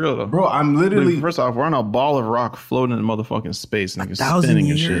questions. That's real, though. Bro, I'm literally. First off, we're on a ball of rock floating in motherfucking space. Niggas 1,000 spinning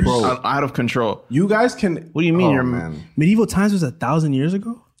and shit. years? Bro. Bro. Out of control. You guys can. What do you mean Oh, you're- man? Medieval times was 1,000 years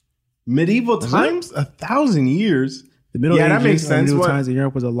ago. Medieval times? 1,000 years? The Middle Yeah, Ages, that makes or sense. Medieval What- times in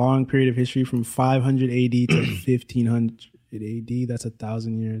Europe was a long period of history from 500 AD to 1500 AD. That's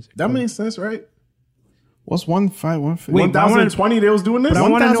 1,000 years. That makes sense, right? What's 1,515? Wait, but I wanna- 1020 they was doing this? But I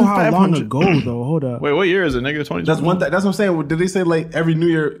want to know how long 1,500. ago, though. Hold up. Wait, what year is it, nigga? 20. That's one. That's what I'm saying. Did they say like every New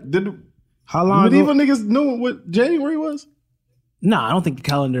Year? Did How long medieval ago? niggas know what January was? Nah, I don't think the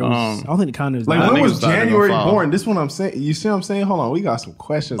calendar was. I don't think the calendar is. Like Nah, when niggas was started in the January fall. born? This one I'm saying. You see what I'm saying? Hold on, we got some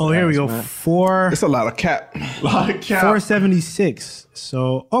questions. Oh, to here we ask, go. man. It's a lot of cap. Like, yeah. 476.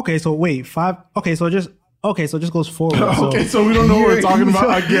 So okay, so wait, five. Okay, so just goes forward. Okay, so we don't know what we're talking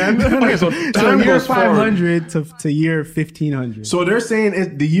about again. Okay, so So time year goes forward. 500 to year 1500. So they're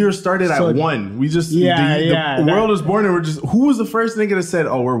saying the year started So- at 1. We just Yeah, the yeah, world was born and we're just who was the first nigga that said,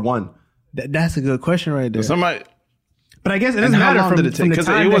 "Oh, we're 1"? That's a good question right there. Somebody. But I guess it And doesn't how matter long from, did it take? from the 'Cause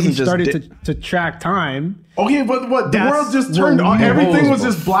it time that he wasn't just started to track time. Okay, but what the That's world just what turned on. we Everything know was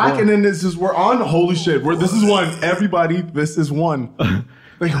just black, and then it's just we're on. Holy shit! This is 1. Everybody, this is 1.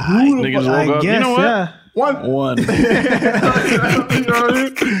 Like who the Niggas fuck? woke I up. guess, You know what? yeah. 1. One. You know what I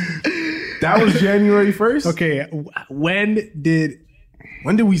mean? That was January 1st. Okay, when did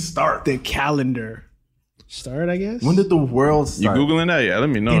When did we start? the calendar start? I guess. When did the world You start? Googling that? Yeah, let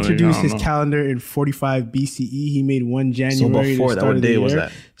me know. Introduced nigga. I his don't know. calendar in 45 BCE. He made 1 January. before to that, start what of the day was year.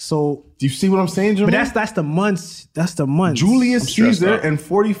 that? So, Do you see what I'm saying, Jermaine? but that's the months. That's the months. Julius stressed Caesar out. and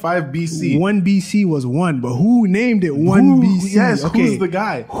 45 BC. 1 BC was 1, but who named it 1 Who- BC? Yes, who's the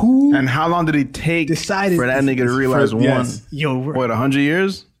guy? Who? And how long did it take Decided- for that nigga to realize one? yes. Yo, What, 100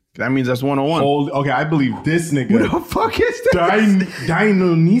 years? That means that's 101. Okay, I believe this nigga. who the fuck is this?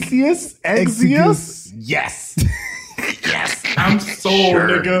 Dionysius Exiguus? Yes. Yes. I'm sold,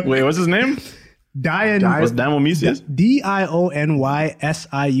 nigga. Wait, what's his name? What's Dionysius? Dionysius.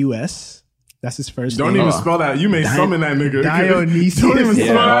 That's his first Don't name. even spell that. You may summon that nigga. Dionysius. Don't even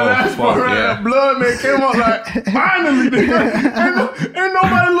spell that. Yeah, fuck, That yeah. blood man came out like, finally, nigga. Ain't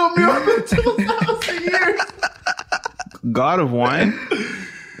nobody looked me up in 2,000 years. God of wine?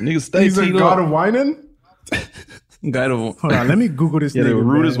 Nigga, stay He's a teed god up. of whining? God of Hold on, let me Google this Yeah, the nigga.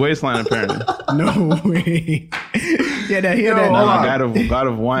 rudest man. waistline apparently. No way. Yeah, that. Yo, that. hold on. God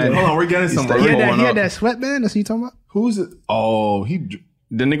of wine. Hold on, we're getting somewhere. stay- He had Hold on. that sweatband. That's what you talking about? Who's it? Oh, The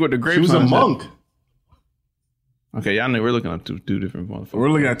nigga with the grapes. he was a on his head. monk. Okay, y'all know we're looking at two different motherfuckers. We're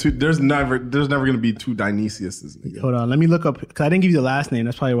looking at two. There's never going to be two Dionysiuses. Hold on, let me look up because I didn't give you the last name.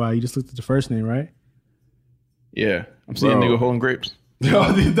 That's probably why you just looked at the first name, right? Yeah, I'm seeing a Bro. nigga holding grapes. Yo,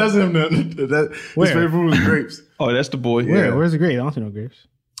 it doesn't have nothing. His Where? favorite food was grapes. Oh, that's the boy. Where's the grape? I don't see no grapes.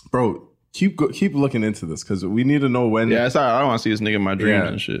 Bro, keep looking into this because we need to know when. Yeah, that's all right. I don't want to see this nigga in my dreams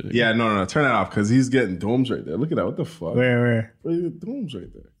and shit. Yeah, no. Turn that off because he's getting domes right there. Look at that. What the fuck? Where? Bro, you got domes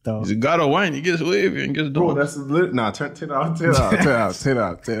right there. Though. He's a god of wine. He gets wavy and gets Bro, dope. that's lit. Nah, turn it off.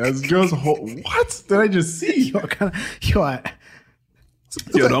 This girl's whole. What did I just see? Yo,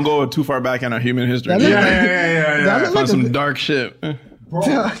 Yo, don't go too far back in our human history. That look- Yeah. That look Find like some a- dark shit. Bro,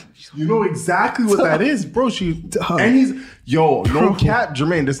 you know exactly what that is, bro. And he's no cap,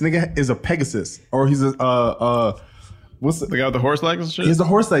 Jermaine. This nigga is a Pegasus, or he's a what's The guy with the horse legs and shit? He has a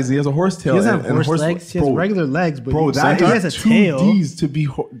horse legs. He has a horse tail. He doesn't have and horse legs. He has bro, regular legs, but Bro, that he has a is two tail. D's to be.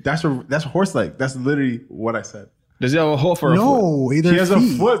 That's horse leg. That's literally what I said. Does he have a hole for a foot? No, either He has a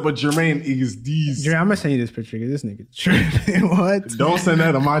feet. foot, but Jermaine is D's. Jermaine, I'm gonna send you this picture because this nigga tripping. What? Don't send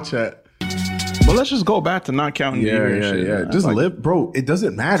that to my chat. But let's just go back to not counting the year and shit. man. Just Like, live, bro. It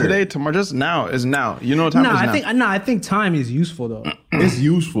doesn't matter. Today, tomorrow, just now is now. You know what time No, is I now. think I think time is useful though. It's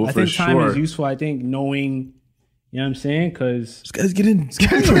useful I for think time sure. is useful. I think knowing, you know what I'm saying? Because Guys, get in.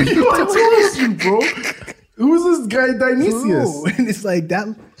 I told you, bro. Who's this guy, Dionysius? and it's like that.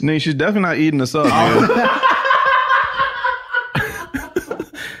 Nigga, she's definitely not eating this up, man.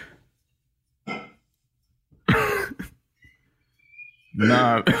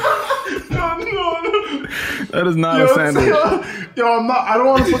 Nah, No. that is not a sandwich. Yo, I'm not. I don't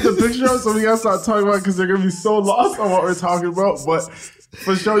want to put the picture up, so we gotta start talking about it because they're gonna be so lost on what we're talking about. But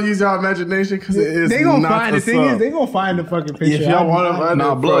for sure, use your imagination because it is. They gonna not find a the thing sub. is they gonna find the fucking picture. If y'all want to find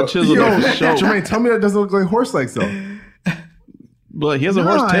Nah, it, blood bro. chiseled Yo, up for sure. Jermaine, tell me that doesn't look like horse legs though. But he has a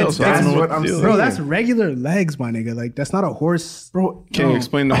No, horse tail, it's- so I that's don't know what what I'm to do. saying. Bro, that's regular legs, my nigga. Like that's not a horse. Bro, Can you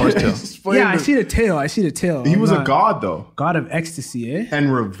explain the horse tail? Explain Yeah, I the- see the tail. I see the tail. He I'm was a not- god though, god of ecstasy, eh? and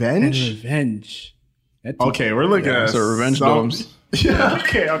And revenge. revenge. That Okay, we're looking at so revenge some- domes. Yeah.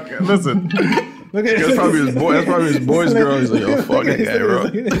 Okay. Listen. Look at That's probably his boy. That's probably his boy's girl. He's like, yo, fuck that guy, bro.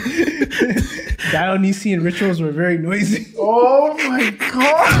 Dionysian rituals were very noisy. Oh my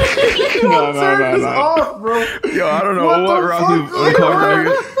god! No, Turn this no. off, bro. Yo, I don't know What what the Ross fuck? is uncovered,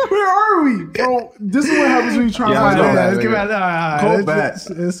 nigga. Where are we, bro? This is what happens when you try to Yeah, find let's go out. back, Let's nigga. give it. Go back.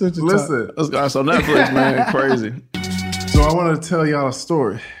 Let's switch it. Listen, Let's go. So Netflix, man, crazy. so I want to tell y'all a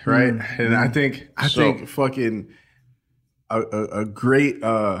story, right? Mm-hmm. And I think fucking a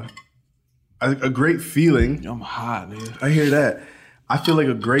great feeling. I'm hot, nigga. I hear that. I feel like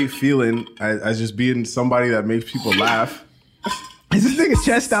a great feeling as just being somebody that makes people laugh. Is this nigga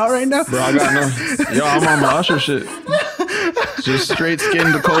chest out right now? Bro, I got no. Yo, I'm on my Usher shit. Just straight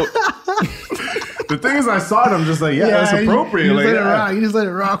skin to coat. The thing is, I saw it. I'm just like, that's appropriate. You, Like, just let it yeah. rock. You just let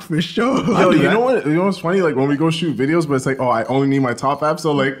it rock for sure. Yo, you know what? You know what's funny? Like when we go shoot videos, but it's like, oh, I only need my top app.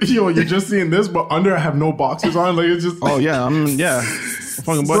 So like, yo, you're just seeing this, but under I have no boxers on. Like it's just. Oh yeah, I'm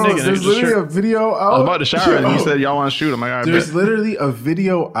fucking butt Bro, naked. there's Nigga, just literally a shirt. video out. I was about to shower and Yo, you said y'all want to shoot. I'm like, all right, there's bet. literally a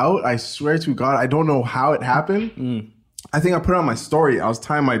video out. I swear to God, I don't know how it happened. I think I put it on my story. I was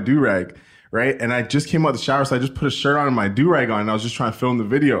tying my do-rag, right? And I just came out the shower, so I just put a shirt on and my do-rag on, and I was just trying to film the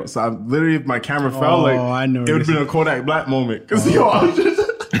video. So I literally, if my camera fell, like, I know it would have been a Kodak Black moment. Because, yo, I was just...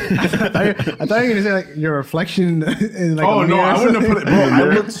 I thought you were gonna say like your reflection in like. Oh, a no, mirror or I wouldn't have something. put it... Bro, I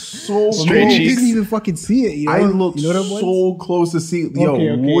looked so Straight close. You cheeks. didn't even fucking see it. You know? I looked you know what I'm so close to see... Yo,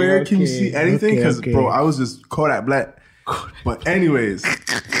 Okay, where can you okay, see anything? Because, okay. bro, I was just Kodak Black. But anyways...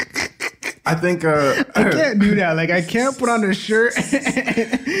 I think I can't do that. Like I can't put on a shirt.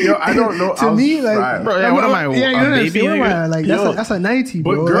 yo, I don't know. To me, like, Bro, yeah, what am I, Yeah, you a know what I'm baby saying? What am I, nigga? like Yo. that's a 90,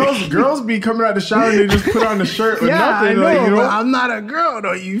 But bro. girls be coming out the shower and they just put on the shirt with yeah, nothing. I know, like, you know? but I'm not a girl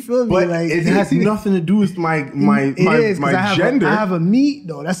though. You feel me? But like it has nothing to do with my It is, 'cause I have gender. I have a meat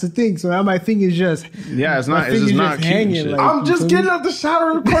though. That's the thing. So now my thing is just Yeah, it's my not. It's thing just is not cute. and shit. like, I'm you just feel getting me? out the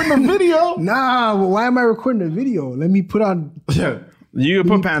shower recording a video. Nah, well, why am I recording a video? Let me put on. Yeah. You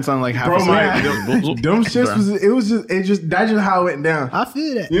could put pants on like half Bro, a second. Them shits that's just how it went down. I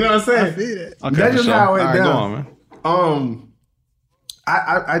feel that. You know what I'm saying? I feel that. Okay, That's just how it went Go down. on, man.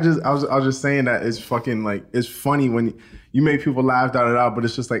 I was just saying that it's fucking like it's funny when you make people laugh, but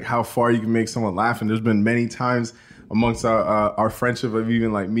it's just like how far you can make someone laugh. And there's been many times amongst our friendship of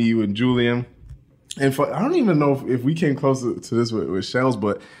even like me, you, and Julian. And I don't even know if we came close to this with Shells,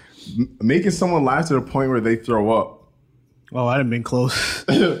 but making someone laugh to the point where they throw up. Oh, I'd have been close.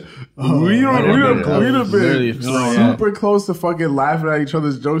 We'd have Literally been throwing super close to fucking laughing at each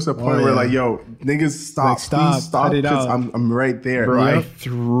other's jokes to the point where like, yo, niggas stop, please stop, because I'm right there. Bro, I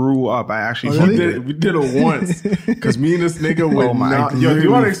threw up. I actually we did it once because me and this nigga would not. Yo, do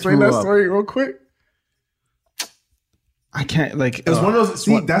you want to explain that story real quick? I can't like. It's one of those.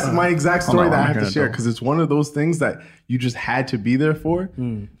 See, that's my exact story that I have to share go. because it's one of those things that you just had to be there for.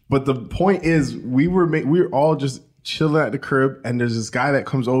 But the point is, we were all just chilling at the crib, and there's this guy that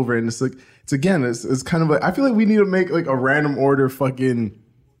comes over, and it's like it's kind of like I feel like we need to make like a random order fucking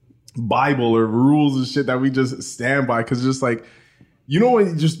Bible or rules and shit that we just stand by because just like. You know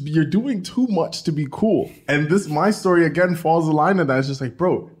when you're doing too much to be cool. And my story again falls the line of that. It's just like,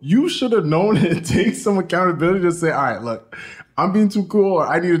 bro, you should have known and take some accountability to say, all right, look, I'm being too cool or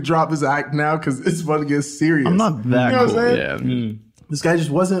I need to drop this act now because it's about to get serious. I'm not that cool. What I'm saying? Yeah. This guy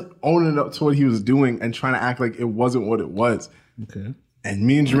just wasn't owning up to what he was doing and trying to act like it wasn't what it was. Okay. And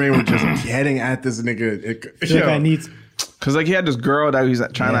me and Jermaine were just getting at this nigga. I need... Cause like he had this girl that he's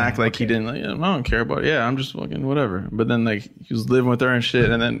trying to act like he didn't like. I don't care about it. Yeah, I'm just fucking whatever. But then like he was living with her and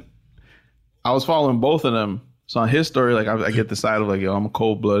shit. And then I was following both of them. So on his story, like I get the side of like, yo, I'm a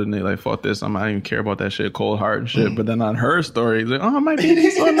cold blooded and they like fuck this. I don't even care about that shit, cold heart and shit. But then on her story, he's like, oh my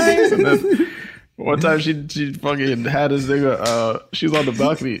baby's so nice. And then one time she fucking had this nigga. She's on the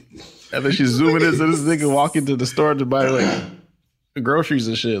balcony and then she's zooming into this nigga walking to the store to buy like. Groceries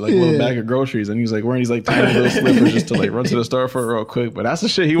and shit, like a little bag of groceries, and he's like wearing these like tiny little slippers just to like run to the store for it real quick. But that's the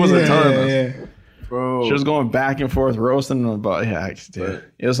shit he wasn't telling us. Bro. She was going back and forth roasting him about it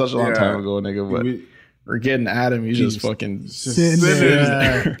was such a long time ago, nigga. But we're getting at him. He's just fucking sitting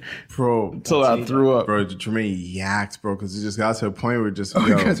there, bro. Until I threw up, bro. Jermaine yacked, bro, because it just got to a point where just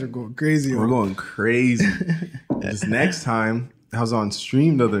you guys are going crazy. We're going crazy. This next time, I was on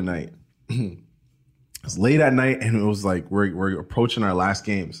stream the other night. It was late at night, and it was like we're approaching our last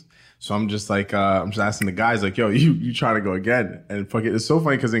games. So I'm just like I'm just asking the guys like, yo, you trying to go again? And fuck it, it's so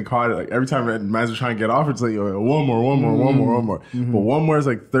funny because in COD, like every time man's are trying to get off, it's like yo, one more. But one more is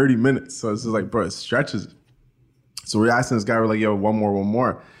like 30 minutes, so it's just like bro, it stretches. So we're asking this guy, we're like, yo, one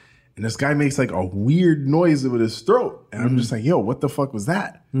more, and this guy makes like a weird noise with his throat, and I'm just like, yo, what the fuck was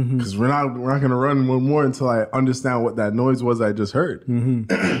that? Because we're not gonna run one more until I understand what that noise was I just heard.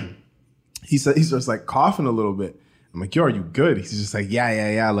 He said he's just like coughing a little bit. I'm like, yo, are you good? He's just like,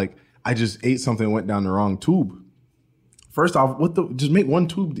 yeah. Like I just ate something and went down the wrong tube. First off, just make one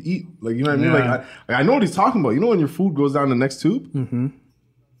tube to eat. Like, you know what I mean? Like I know what he's talking about. You know when your food goes down the next tube? Ain't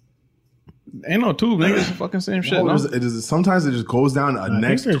no tube, nigga. It's the fucking same shit. No? Sometimes it just goes down a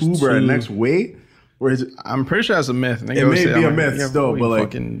next tube or a next way. I'm pretty sure that's a myth. Nigga, it may be a myth still, but like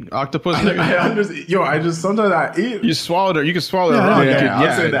fucking octopus. Nigga. I just sometimes I eat. You swallowed it. You can swallow it.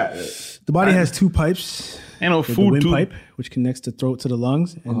 I'll say that. The body has two pipes. Ain't no the food tube. windpipe, which connects the throat to the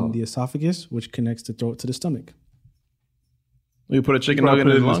lungs, and the esophagus, which connects the throat to the stomach. You put a chicken nugget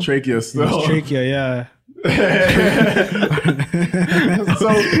in his lungs? Trachea still. Trachea, yeah. So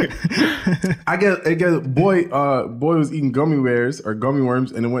I guess boy was eating gummy worms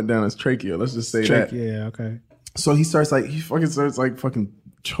and it went down his trachea. Let's just say that. Yeah, okay. So he fucking starts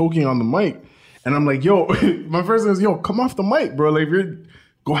choking on the mic, and I'm like, yo, my first thing is, yo, come off the mic, bro. Like,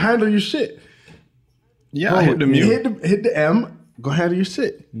 go handle your shit. Yeah, bro, I hit the mute. Hit the M. Go handle your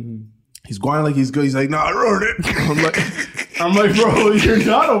shit. He's going like he's good. He's like, nah, I wrote it. I'm like, bro, you're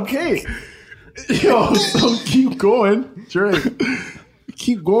not okay. Yo, so keep going, Drake.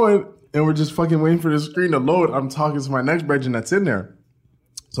 Keep going, and we're just fucking waiting for the screen to load. I'm talking to my next brethren that's in there.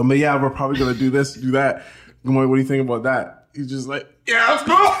 So, but yeah, we're probably gonna do this, do that. I'm like, what do you think about that? He's just like, yeah, let's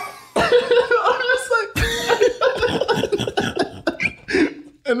go. I'm just like,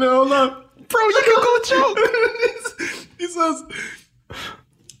 and then hold on, bro, you can go choke. He says,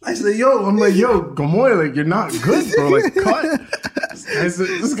 I said, yo, I'm like, yo, Gamoy, like, you're not good, bro. Like, cut.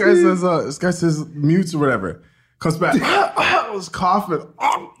 This guy says mutes or whatever. Comes back. I was coughing.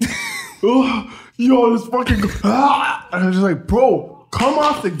 Yo, this fucking. And I'm just like, bro, come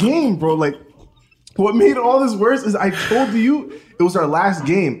off the game, bro. Like, what made all this worse is I told you it was our last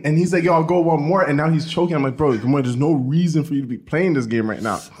game. And he's like, yo, I'll go one more. And now he's choking. I'm like, bro, Gamoy, there's no reason for you to be playing this game right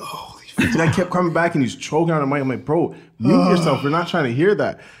now. Holy The guy kept coming back and he's choking on the mic. I'm like, bro, mute yourself. We're not trying to hear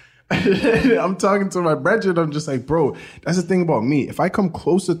that. I'm talking to my brethren. I'm just like, bro, that's the thing about me. If I come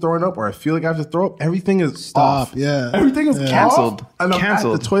close to throwing up or I feel like I have to throw up, everything is off. Yeah. Everything is Canceled. And I'm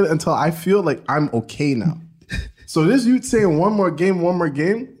Canceled. at the toilet until I feel like I'm okay now. So this youth saying one more game,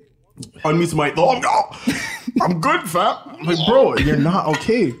 unmutes my no, I'm good, fam. I'm like, bro, you're not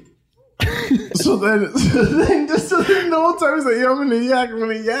okay. So then the whole time he's like, yo, I'm gonna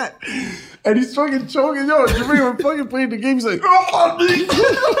yak. And he's fucking choking. Yo, Jermaine, we're fucking playing the game. He's like, oh,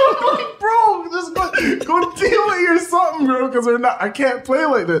 bro, just go deal with your something, bro, because I can't play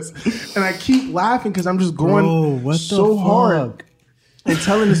like this. And I keep laughing because I'm just going so hard. And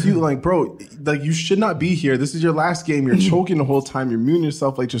telling this youth, like, bro, like, you should not be here. This is your last game. You're choking the whole time. You're muting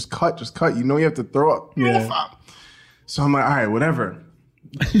yourself. Like, just cut. You know you have to throw up. Yeah. So I'm like, all right, whatever.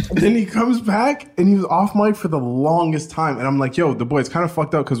 Then he comes back and he was off mic for the longest time. And I'm like, yo, the boy, it's kind of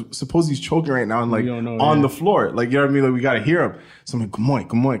fucked up because suppose he's choking right now and like on the floor. Like, you know what I mean? Like, we got to hear him. So I'm like,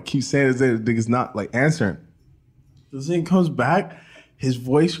 come on. Keep saying this. The nigga's not like answering. This thing comes back. His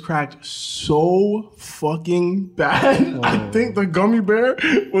voice cracked so fucking bad. Oh. I think the gummy bear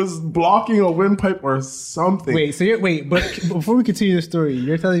was blocking a windpipe or something. But before we continue the story,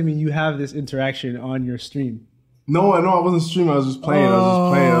 you're telling me you have this interaction on your stream. No, I wasn't streaming. I was just playing. Fuck.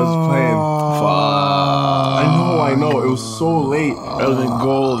 I know. It was so late. That was in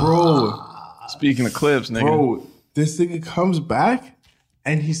gold. Bro. Speaking of clips, nigga. Bro, this nigga comes back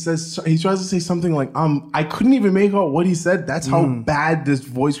and he tries to say something like, I couldn't even make out what he said. That's how bad this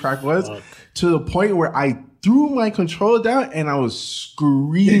voice crack was. To the point where I threw my controller down and I was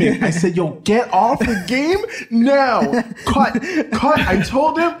screaming. I said, yo, get off the game now. Cut. I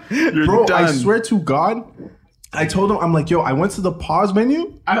told him, bro, done. I swear to God, I told him, I'm like, yo, I went to the pause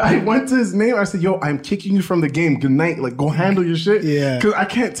menu. I went to his name. I said, yo, I'm kicking you from the game. Good night. Like, go handle your shit. Yeah. Because I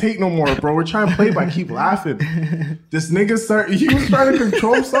can't take no more, bro. We're trying to play, but I keep laughing. This nigga he was trying to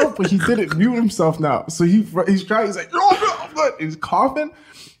control himself, but he didn't mute himself now. So he's trying. He's like, oh, no. He's coughing.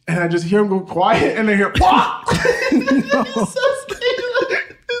 And I just hear him go quiet. And I hear, what?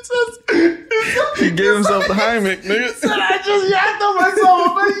 He gave himself the Heimlich, nigga. Said, I just yacked on myself.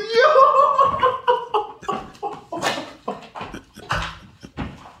 I'm like, yo.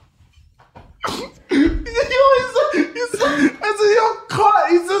 I said, yo, cut.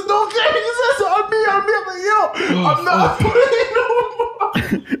 He says, no, okay. He says, on me. I'm like, yo, I'm not putting it no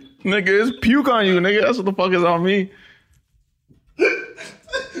more. Nigga, it's puke on you, nigga. That's what the fuck is on me.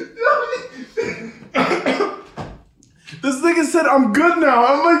 This nigga said, I'm good now.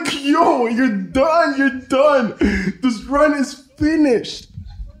 I'm like, yo, you're done. This run is finished.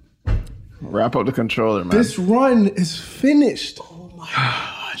 Wrap up the controller, man. This run is finished. Oh my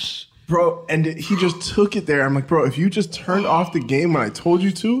gosh. Bro, and he just took it there. I'm like, bro, if you just turned off the game when I told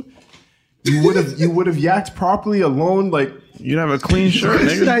you to, you would have yacked properly alone. Like, you'd have a clean shirt,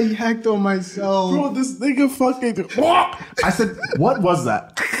 nigga. I yacked on myself. Bro, this nigga fucking... I said, what was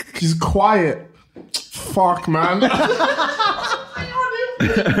that? He's quiet. Fuck, man. You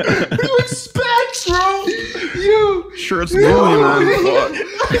expect, bro? You shirt's going, man. I'm like,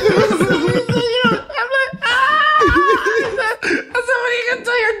 I said, what are you gonna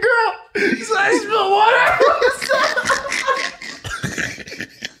tell your girl? He said, I spilled water.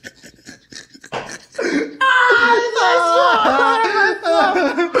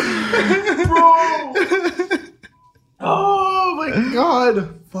 Bro. Oh my God.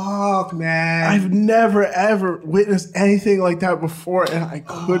 Fuck, man. I've never ever witnessed anything like that before, and I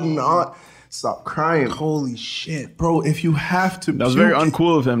could not stop crying. Holy shit. Bro, if you have to That was very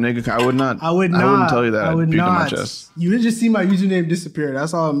uncool of him, nigga. I wouldn't tell you that. I would I'd puke on my not. chest. You would just see my username disappear.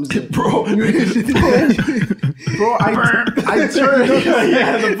 That's all I'm saying. Bro, I turned.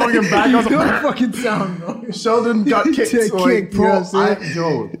 Yeah, the fucking back was no fucking sound, bro. Sheldon got kicked. So like, bro, you know what I'm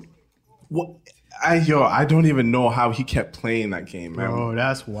saying? I don't even know how he kept playing that game, man. Bro,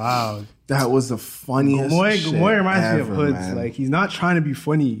 that's wild. That was the funniest shit Gamoy reminds me of ever, Hoods. man. Like, he's not trying to be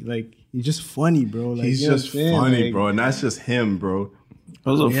funny. Like, he's just funny, bro. Like, he's just funny, bro. And that's just him, bro.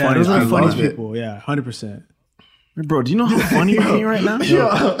 Those are Yeah, funny. those are the I funniest love it. people. Yeah, 100%. Bro, do you know how funny you're being right now?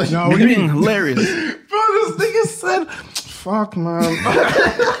 Yeah. No, You're being hilarious. Bro, this nigga said, fuck, man.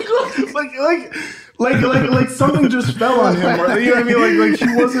 like something just fell on him. Or, you know what I mean? Like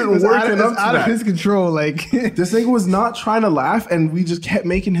he wasn't working up to out that. of his control. Like, This nigga was not trying to laugh, and we just kept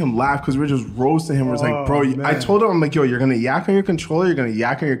making him laugh because we were just roasting him. We're like, bro, man. I told him, I'm like, yo, you're gonna yak on your controller, you're gonna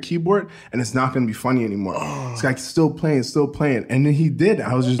yak on your keyboard, and it's not gonna be funny anymore. This guy's still playing, and then he did.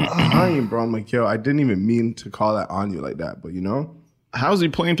 I was just dying, bro. I'm like, yo, I didn't even mean to call that on you like that, but you know. How's he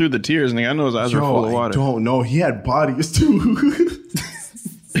playing through the tears, nigga? I know his eyes are full of water. I don't know. He had bodies too.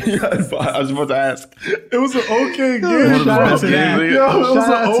 I was about to ask. It was an okay game. One of the Shout out best to that. games. Yo, it was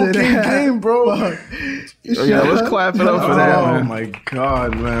Shout out an to okay that. game, bro. Yeah, let's clap it up for that, Oh man. my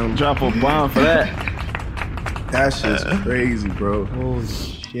god, man. Drop a bomb for that. That shit's crazy, bro. Holy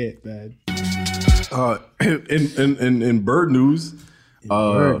shit, man. In bird news,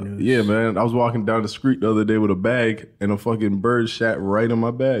 bird news. yeah, man. I was walking down the street the other day with a bag, and a fucking bird shat right in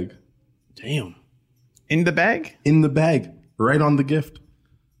my bag. Damn. In the bag? In the bag, right on the gift.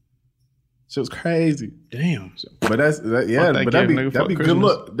 Shit was crazy. Damn. But that'd Fuck that be gift, nigga. that'd Fuck be good Christmas.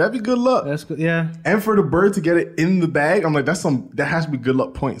 luck. That'd be good luck. That's good. Yeah. And for the bird to get it in the bag, I'm like, that has to be good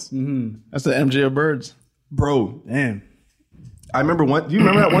luck points, That's the MJ of birds. bro. Damn. I remember do you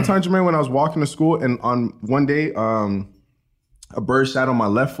remember that one time, Jermaine, when I was walking to school and on one day, a bird shot on my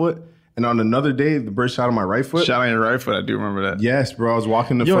left foot, and on another day, the bird shot on my right foot. Shot on your right foot. I do remember that. Yes, bro. I was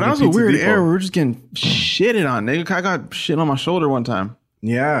walking to Yo, fucking that was a Pizza weird Depot. era. We were just getting shitted on, nigga. I got shit on my shoulder one time.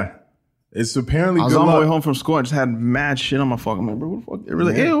 Yeah. It's apparently I was good on my way luck. home from school. I just had mad shit on my fucking. I'm like, bro, what the fuck? They were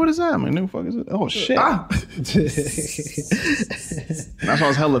like, ew, what is that? I'm like, nigga, fuck is it? Oh shit. That's why I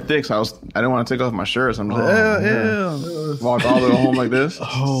was hella thick. So I didn't want to take off my shirt. So I'm just like, ew. Walk all the way home like this.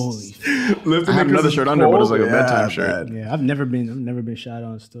 Holy. Lifting I had it 'cause another it's shirt under, but it was cold. like a bedtime Yeah, shirt. man. Yeah, I've never been shot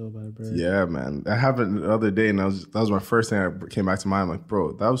on still by a bird. Yeah, man. That happened the other day, and that was my first thing that came back to mind. I'm like,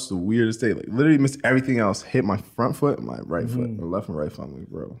 bro, that was the weirdest day. Like, literally missed everything else. Hit my front foot, my right foot, or left and right foot. I'm like,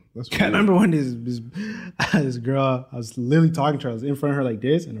 bro, that's I weird. remember when this girl, I was literally talking to her. I was in front of her like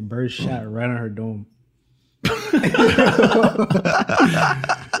this, and a bird shot right on her dome.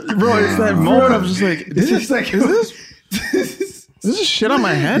 Bro, it's that moment. I was just like, is this shit on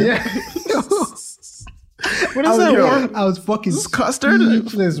my head? Yeah. What is that? Warren? I was fucking custard?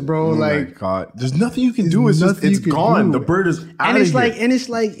 speechless, bro. Oh my Like, god, there's nothing you can do. It's just nothing it's you can gone. do. The bird is out and of it's here.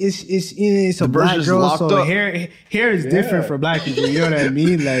 like, it's a bird's black just girl, locked so up. hair is different for black people. You know what I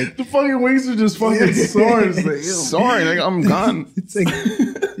mean? Like, the fucking wings are just fucking sore. It's like, ew. Sorry, nigga, I'm gone. it's like,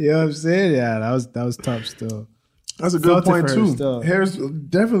 you know what I'm saying? Yeah, that was tough still. That's a good Felt it point for her too. still. Hair's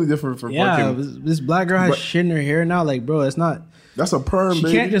definitely different for Yeah, fucking. this black girl has shit in her hair now. Like, bro, it's not. That's a perm, She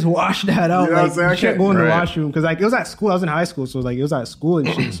baby. can't just wash that out. You know what I'm Like, saying? I she can't can't- go in the right. washroom because like it was at school. I was in high school, so like it was at school and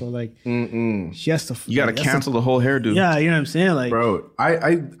shit. So like she has to. You gotta cancel the whole hairdo. Yeah, you know what I'm saying? Like, Bro,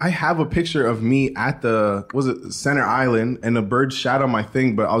 I have a picture of me at the Center Island, and a bird shot on my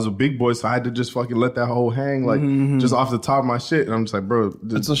thing, but I was a big boy, so I had to just fucking let that whole hang like just off the top of my shit, and I'm just like, bro,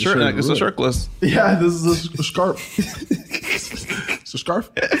 It's a shirt. It's a shirtless. Yeah, this is a scarf. It's a scarf.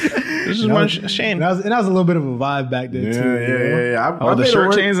 This is my Shane. and that was a little bit of a vibe back then Yeah, too. you know? yeah. Oh, the made it shirt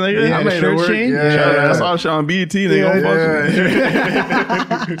work. chains, nigga? Yeah, I Yeah, made shirt it work. chain? Yeah, I saw shit on BET. They yeah, gonna fuck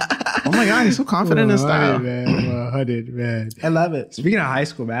with me. Oh my god, he's so confident in his style. 100, man. I love it. Speaking of high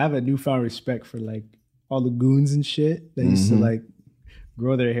school, man, I have a newfound respect for like all the goons and shit that used to like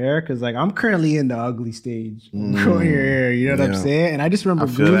grow their hair because like I'm currently in the ugly stage of growing your hair. You know what I'm Yeah. saying? And I just remember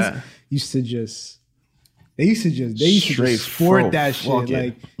feel goons that. used to just Straight sport fro that shit. fuck it.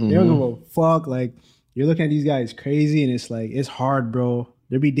 Like they don't give a fuck. Like you're looking at these guys crazy, and it's like it's hard, bro.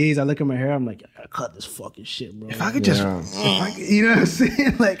 There be days I look at my hair, I'm like, I gotta cut this fucking shit, bro. If I could just, You know what I'm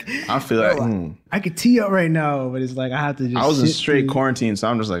saying? Like I feel like I could tee up right now, but it's like I have to just. I was in sit straight through- quarantine, so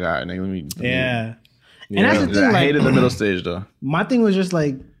I'm just like, all right, nigga, let me. Yeah. And that's the thing. I Like, hated the middle stage though. my thing was just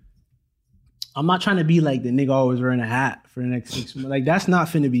like, I'm not trying to be like the nigga always wearing a hat for the next 6 months. Like that's not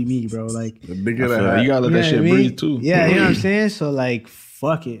finna be me, bro. Like The bigger I the feel like hat. you gotta let you know that what shit I mean? breathe too. Yeah, you know what I'm saying? So like,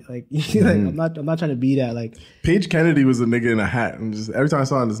 fuck it. Like, I'm not trying to be that. Like, Paige Kennedy was a nigga in a hat, and just every time I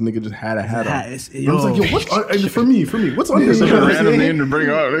saw him, this nigga just had a hat on. hat is- And I was like, yo, what's for me? What's under Such this? a random name to bring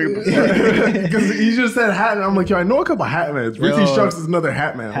up. nigga. Because he just said hat, and I'm like, yo, I know a couple hat mans. Ricky Shucks is another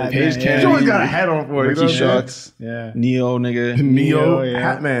hat man. Hat Like, man, Paige yeah. Kennedy, always got a hat on for it. Ricky You know what I'm saying? Shucks, yeah, Neo, nigga. Neo, yeah.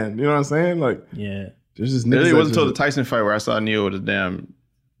 hat man. You know what I'm saying? Like, yeah. there's just It niggas. really that wasn't until the just- Tyson fight where I saw Neo with his damn.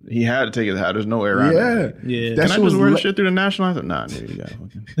 He had to take his hat. There's no way around Yeah, it. Yeah. Can That I shit just was wear the le- shit through the national anthem? Nah, nigga, you gotta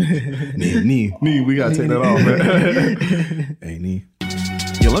fucking. knee. We gotta take that off, man. Hey, knee.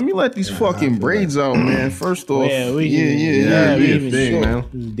 Yo, let me let these fucking braids out, man. First off, Yeah, we Yeah, we be a even thing, man.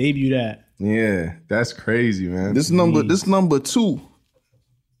 just debut that. Yeah, that's crazy, man. This number 2.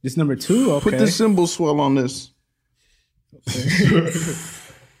 This number 2. Okay. Put the symbol swell on this.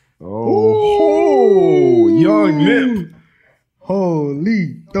 Oh, young Nip.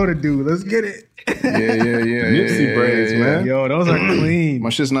 Holy, throw the dude. Let's get it. Yeah. Nipsey braids, man. Yo, those are clean. My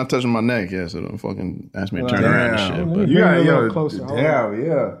shit's not touching my neck, yeah, so don't fucking ask me to turn around and shit. Damn, But you Bring got it a little yo, closer. Hold damn,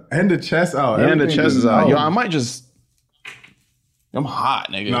 yeah, and the chest out, and the Everything chest is just out. Yo, I might just. I'm hot,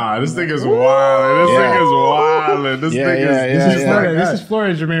 nigga. Nah, this thing is wild. This thing is wild. This Yeah, thing yeah, is. yeah, This is yeah. like Florida. This is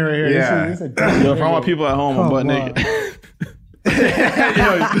Florida Jermaine right here. Yeah. This is a Yo, for all my people at home, I'm butt Come on. naked.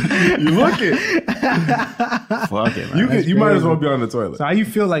 You look it. Fuck it, man. You might as well be on the toilet. So how you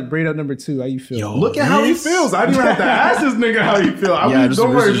feel like braid up number 2? How you feel? Look at how he feels. I didn't even have to ask this nigga how he feels.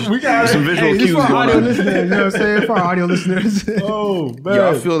 Don't worry. We got some visual This cues for going audio on. listeners. You know what I'm saying? For our audio listeners. Oh, man. Yo,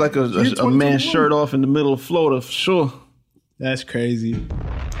 I feel like a man's shirt off in the middle of Florida for sure. That's crazy.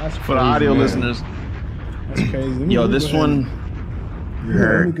 That's For the audio listeners. That's crazy. Yo, this one Let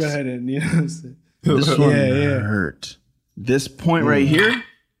hurt. me go ahead and, you know what I'm saying? This one Yeah. hurt. This point right here,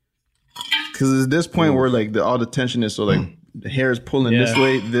 because it's this point where like all the tension is, so like the hair is pulling this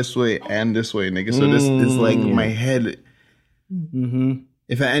way, and this way, nigga. So this is like my head.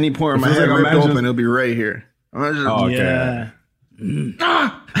 If at any point where my head ripped open, it'll be right here. Okay.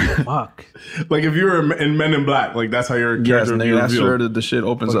 Fuck. Like if you were in Men in Black, like that's how your Yes, character would be nigga, that's revealed. where the shit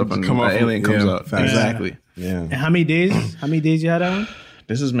opens Like, up and come the off alien comes yeah, up. facts. Exactly. Yeah. And how many days? How many days you had that one?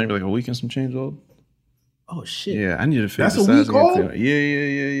 This is maybe like a week and some change old. Oh shit. Yeah, I need to figure That's this a out week to get old?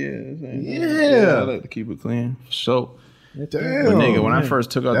 clean. Yeah. I like to keep it clean. So, Damn. but nigga, when I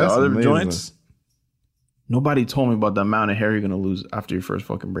first took out the That's other amazing. joints, nobody told me about the amount of hair you're gonna lose after your first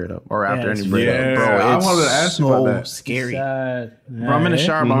fucking braid up or after any braid Yeah, up. Bro, I it's wanted to ask you about that. scary. Sad. Bro, I'm in the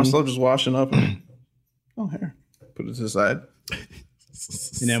shower by myself just washing up. And, oh, hair. Put it to the side.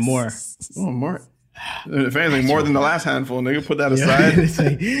 And then more. Oh, more. If anything, more than the last handful, nigga. Put that aside. It's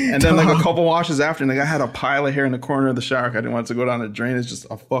like, And then like a couple washes after, nigga, I had a pile of hair in the corner of the shower. I didn't want it to go down the drain. It's just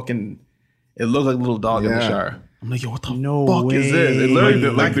a fucking. It looked like a little dog in the Yeah. shower. I'm like, yo, what the No fuck is this? It literally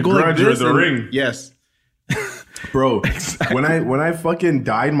Like the go Grudge or this the and- Ring. Yes. Bro, when I fucking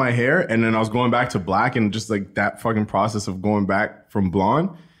dyed my hair and then I was going back to black and just like that fucking process of going back from blonde,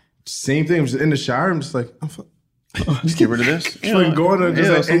 same thing. I'm just in the shower. I'm just like, Just get rid of this. just like going and just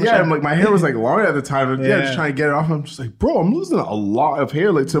like, so and much I'm like, my hair was like long at the time. And Yeah. just trying to get it off. I'm just like, bro, I'm losing a lot of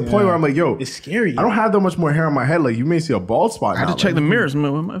hair, like to the point where I'm like, yo, it's scary. I don't have that much more hair on my head. Like you may see a bald spot. I had now. to check Like, the mirrors. I'm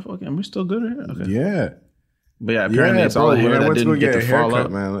like, am I fucking? Am we still good here? Okay. Yeah. But yeah, apparently it's all the hair when I that went to go didn't get get a to fall haircut,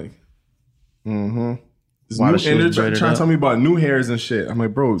 up. man. Like, Why new, the shit and they're was trying braided to up. tell me about new hairs and shit. I'm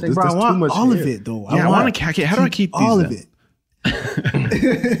like, bro, this Bro, I is too want much all hair. of it though. Yeah, I want to. How do I keep these? all then? of it?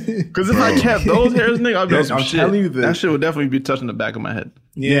 Because if I kept those hairs, nigga, I'd be on some I'm shit. telling you that- That shit would definitely be touching the back of my head.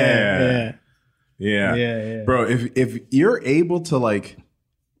 Yeah. Yeah. Yeah. Bro, if you're able to like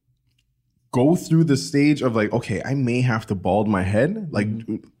go through the stage of like, okay, I may have to bald my head, like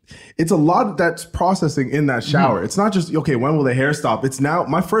it's a lot that's processing in that shower. It's not just, okay, when will the hair stop? It's now,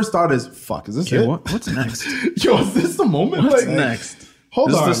 my first thought is, fuck, is this it? What's next? Yo, is this the moment? What's Like, next?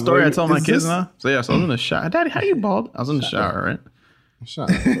 Hold This on. is the story like, I tell my is kids this- now. So yeah, so I was in the shower. Daddy, how you bald? I was in the shower, right?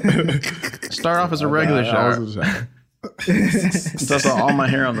 Shut up. Start off as a regular I was shower. in the shower. Until I saw all my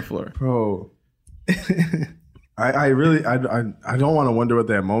hair on the floor. Bro. I really don't want to wonder what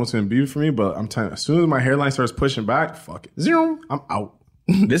that moment's gonna be for me, but I'm telling you, as soon as my hairline starts pushing back, fuck it. Zero. I'm out.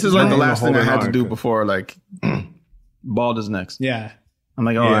 This is like the I'm last thing I holding had to on, do 'cause- before like bald is next. Yeah. I'm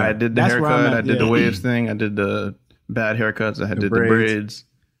like, oh, Yeah. I did the That's where I'm haircut, at, I did the yeah. waves thing, I did the bad haircuts, I did the braids. braids.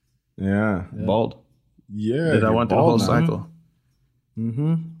 Yeah. Bald. Yeah. Did I you're went the bald whole now. cycle.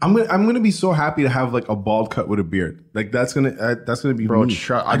 I'm gonna be so happy to have like a bald cut with a beard. Like that's gonna be Bro, me.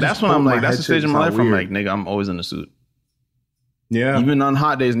 I that's just when I'm hold like, my that's head the stage shit, in my it's life not where I'm weird. like, nigga, I'm always in a suit. Yeah. Even on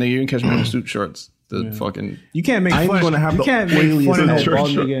hot days, nigga, you can catch me in the suit shorts. The fucking You can't make I ain't fun. gonna have You the can't make oiliest fun of no church bald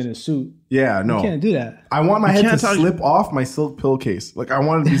shorts. nigga in a suit. Yeah, no. You can't do that. I want my head to can't tell- slip off my silk pillowcase. Like I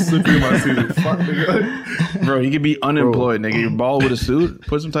want it to be slipping in my suit. Fuck, nigga. bro, you could be unemployed, nigga. You're bald with a suit.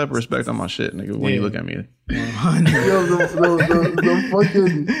 Put some type of respect on my shit, nigga. When you Yeah. look at me, Yo, the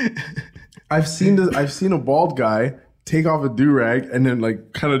fucking. I've seen a bald guy take off a do-rag and then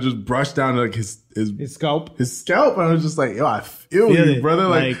like kind of just brush down like his scalp. scalp, and I was just like, yo, I feel Feel you, it. brother.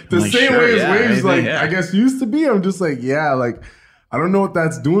 Like, Like- the like, same sure, way as yeah, waves, anything, like yeah. I guess used to be. I'm just like, yeah, like I don't know what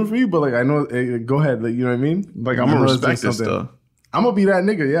that's doing for you, but like I know. Go ahead, like you know what I mean. like I I'm gonna know it's respect doing this something. stuff. I'm gonna be that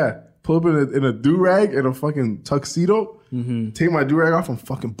nigga, yeah. Pull up in a do-rag and a fucking tuxedo, take my do-rag off and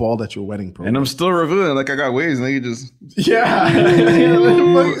fucking bald at your wedding, bro. And I'm still revealing like I got waves, nigga. Just yeah.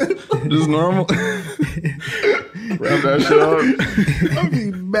 just normal. Wrap that shit up. I'll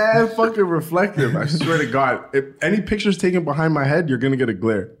be mad fucking reflective. I swear to God. If any pictures taken behind my head, you're gonna get a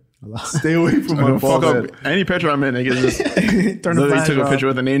glare. Stay away from my Fuck bald up head. any picture I'm in, nigga. Just Turn the literally flash took a off. picture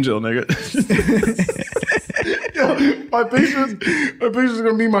with an angel, nigga. Yo, my picture's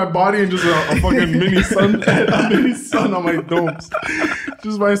gonna be my body and just a fucking mini sun on my domes.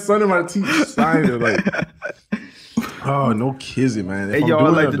 Just my sun and my teeth shining like. Oh, no kidding, man. If Hey, I'm yo, doing I'd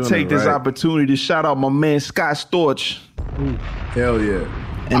it, like I'm to doing take it this right. opportunity to shout out my man Scott Storch. Hell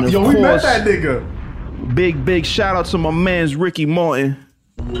yeah. And of Yo, we met course, that nigga. big shout out to my man's Ricky Martin.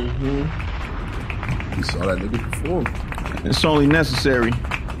 You saw that nigga perform. It's only necessary.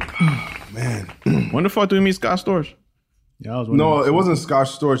 Man. When the fuck do we meet Scott Storch? Yeah, I was No, it wasn't Scott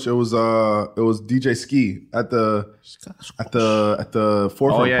Storch. It was DJ Ski at the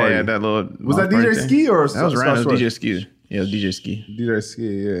forefront Oh yeah, party. yeah, that little. Was that DJ Ski or that was Scott random? Storch? DJ Ski. Yeah, it was DJ Ski. DJ Ski,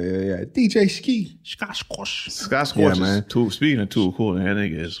 yeah. DJ Ski. Scott Storch man. is too. Speaking of too cool, that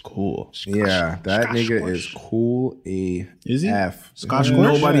nigga is cool. Yeah, that nigga is cool Is he? AF. Scott Yeah. Storch?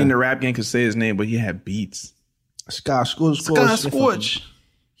 Nobody in the rap game could say his name, but he had beats. Scott Storch. Scorch.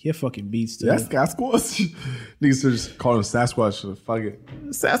 He had fucking beats too. Yeah, Scott Storch. Niggas should just call him Sasquatch. Fuck it.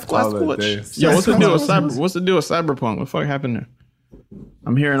 Sasquatch. Yo, what's the deal with What's the deal with Cyberpunk? What the fuck happened there?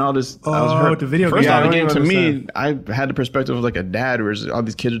 I'm hearing all this. Oh, the video First game. off, the I game don't to even me, I had the perspective of like a dad, where all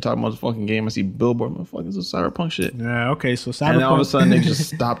these kids are talking about the fucking game. I see billboard, motherfuckers, it's cyberpunk shit. Yeah, okay, so Cyberpunk. And then all of a sudden, they just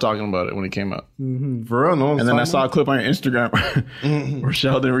stopped talking about it when it came out. For real, no. And then I saw a clip on your Instagram where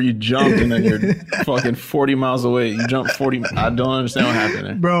Sheldon, where you jumped and then you're fucking 40 miles away. You jumped 40. I don't understand what happened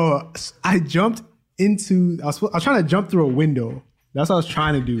there. Bro, I jumped into. I was trying to jump through a window. That's what I was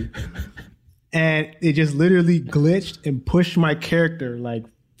trying to do, and it just literally glitched and pushed my character like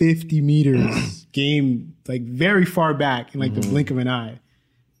 50 meters, game like very far back in like the blink of an eye.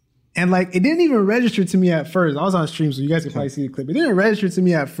 And like it didn't even register to me at first. I was on stream, so you guys could probably see the clip. It didn't register to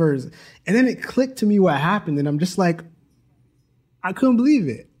me at first, and then it clicked to me what happened, and I'm just like, I couldn't believe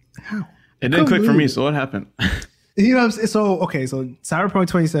it. How? It didn't click for me, so what happened? You know what I'm saying? So, okay, so Cyberpunk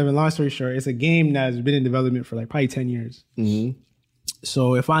 27, long story short, it's a game that's been in development for like probably 10 years.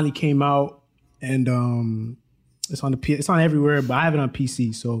 So it finally came out and it's on everywhere, but I have it on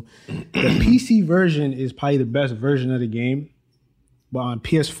PC. So the PC version is probably the best version of the game. But on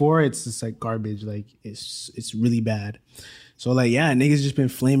PS4, it's just like garbage. Like it's really bad. So like, yeah, niggas just been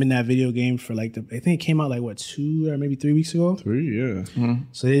flaming that video game for like I think it came out like what, 2 or maybe 3 weeks ago. 3, yeah.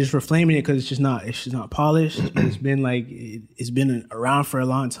 So they just were flaming it because it's just not polished. It's been like it's been around for a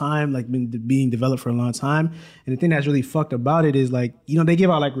long time, like been being developed for a long time. And the thing that's really fucked about it is like, you know, they give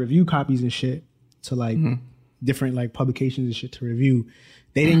out like review copies and shit to like different like publications and shit to review.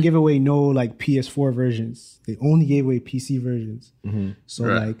 They didn't give away no like PS4 versions. They only gave away PC versions. So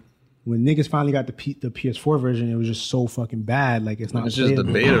like when niggas finally got the PS4 version, it was just so fucking bad. Like it's not. It's just the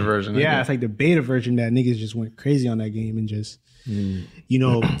beta version. Yeah, it's like the beta version that niggas just went crazy on that game and just, you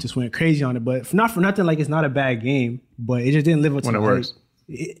know, just went crazy on it. But not for nothing, like it's not a bad game, but it just didn't live up to When the it hype. works.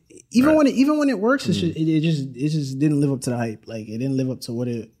 Even when it works, it just didn't live up to the hype. Like it didn't live up to what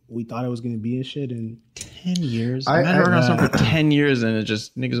we thought it was going to be and shit. And 10 years. I had worked on something for 10 years and it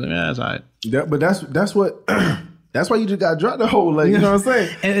just niggas like, yeah, that's all right. But that's what. That's why you just got dropped the whole, like, you know what I'm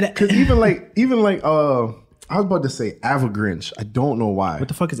saying? Because even like I was about to say Avagrinch. I don't know why. what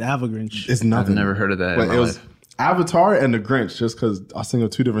the fuck is Avagrinch? It's nothing. I've never heard of that. But in my it was life. Avatar and the Grinch, just because I was thinking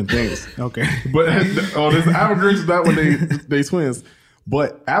of 2 different things. Okay. But this Avagrinch is not when they twins.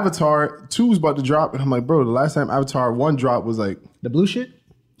 But Avatar 2 was about to drop, and I'm like, bro, the last time Avatar 1 dropped was like The blue shit?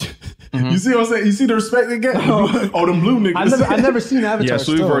 You see what I'm saying? You see the respect they get? Oh, them blue niggas. I've never seen Avatar. Yeah,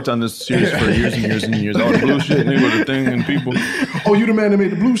 so we've worked on this series for years and years and years. All the blue shit, nigga, with the thing and people. Oh, you the man that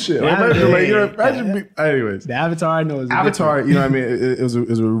made the blue shit. Yeah, Anyways. The Avatar I know is Avatar, you know what I mean? It was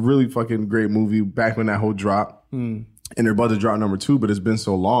a really fucking great movie back when that whole drop. And they're about to drop number 2, but it's been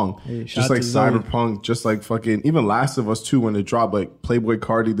so long. Hey, just like Cyberpunk, just like fucking, even Last of Us 2 when it dropped, like Playboy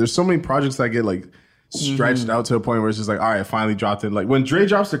Cardi. There's so many projects that get like stretched out to a point where it's just like, all right, it finally dropped in. Like when Dre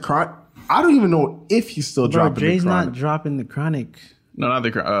drops the Chronic, I don't even know if he's still dropping Dre's the Chronic. not dropping the Chronic. No, not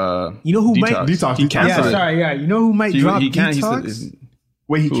the You know who might Detox. He canceled it. You know who might drop He can't. Detox?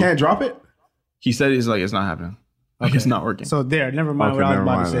 Wait, he can't drop it? He said it's like it's not happening. Like it's not working. So never mind Okay, what I was never about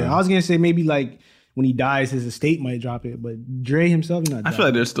mind to say. then. I was gonna say maybe like when he dies, his estate might drop it, but Dre himself not. I feel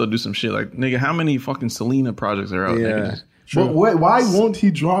like they'll still do some shit. Like nigga, how many fucking Selena projects are out? Yeah. Nigga, But why won't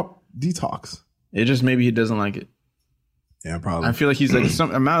he drop Detox? it just maybe he doesn't like it. Yeah, probably. I feel like he's like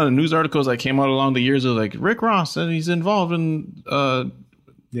some amount of news articles that came out along the years of like Rick Ross and he's involved in what's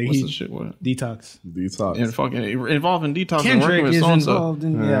the shit? What? Detox. Detox. And fucking involved in detox and working Kendrick with is so and so. involved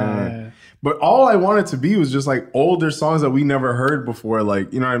in yeah. But all I wanted to be was just like older songs that we never heard before.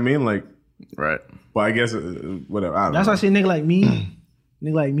 Like, you know what I mean? Like, Right. but I guess whatever. I don't That's know. why I say nigga like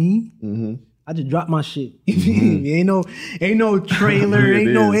me, I just dropped my shit. ain't no trailer,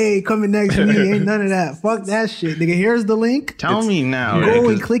 ain't no hey coming next to me, ain't none of that. Fuck that shit, nigga. Here's the link. Tell me now. Go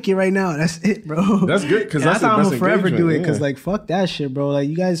right? and click it right now. That's it, bro. That's good because And that's how the I'm best gonna forever do it. engagement, Because yeah. like fuck that shit, bro. Like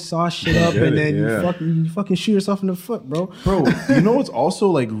you guys saw shit up get and it, then yeah. you fucking shoot yourself in the foot, bro. Bro, you know what's also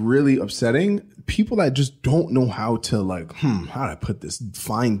like really upsetting? People that just don't know how to like, how do I put this?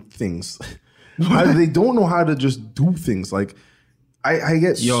 Find things. They don't know how to just do things. Like, I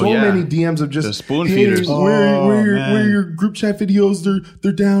get many DMs of just the spoon feeders. Where your group chat videos?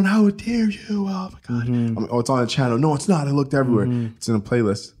 They're down. How dare you? Oh my god! I'm like, it's on a channel. No, it's not. I looked everywhere. It's in a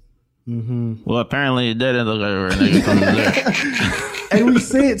playlist. Well, apparently it didn't look everywhere. Nigga comes there. And we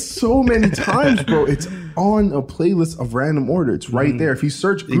say it so many times, bro. It's on a playlist of random order. It's right there. If you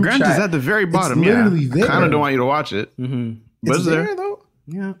search group Grant chat, is at the very bottom. it's literally there. I kind of don't want you to watch it. But it's there though.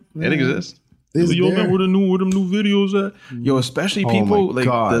 Yeah. It exists. It's Yo, there. man, where them new videos at? Yo, especially people my like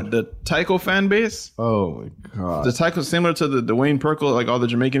God. the Tycho fan base. Oh my god. The Tycho, similar to the Wayne Perkle, like all the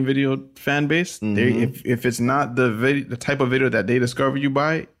Jamaican video fan base. They, if it's not the type of video that they discover you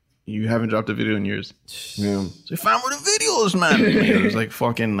by, you haven't dropped a video in years. Yeah. So find where the videos, man. It was like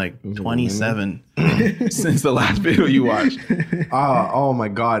fucking like 27 since the last video you watched. Oh my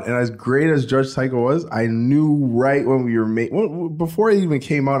god! And as great as Judge Tycho was, I knew right when we were before it even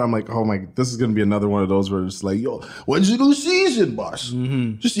came out. I'm like, oh my, this is gonna be another one of those where it's like, yo, when's the new season, boss?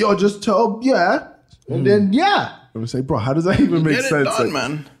 Just tell and then I'm like, bro, how does that even make Get sense? it done, Like,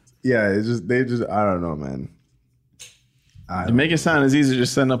 man. yeah, they just I don't know, man. To make it sound as easy as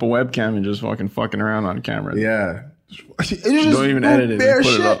just setting up a webcam and just fucking around on camera. Yeah. Don't even edit it.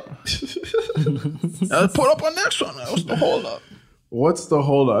 Just put it it up. Put up on next one. What's the hold up? What's the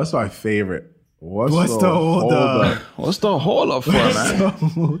hold up? That's my favorite. What's the hold up? What's the hold up for,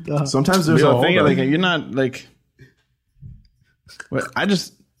 man? Sometimes there's a Real hold thing, up. like you're not like. But I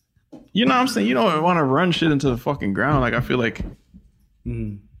just, you know what I'm saying? You don't want to run shit into the fucking ground. Like I feel like,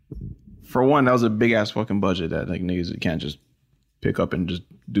 for one, that was a big ass fucking budget that like niggas can't just pick up and just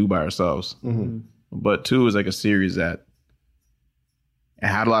do by ourselves. But two is like a series that it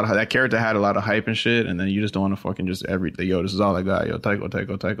had a lot of that character had a lot of hype and shit, and then you just don't want to fucking just yo, this is all I got, yo, Tycho,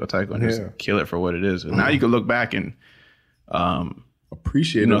 and just kill it for what it is. And now you can look back and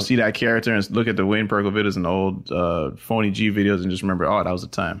appreciate see that character and look at the Wayne Perkle videos and the old Phony G videos and just remember, oh, that was the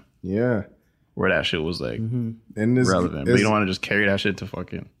time. Yeah. Where that shit was like And relevant. But you don't want to just carry that shit to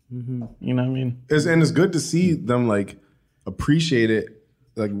fucking, you know what I mean? It's good to see them like appreciate it.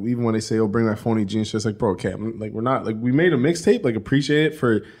 Like even when they say, "Oh, bring that Phony G," it's like, bro, okay, like we're not like we made a mixtape. Like appreciate it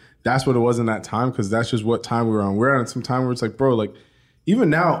for that's what it was in that time because that's just what time we were on. We're on some time where it's like, bro, like even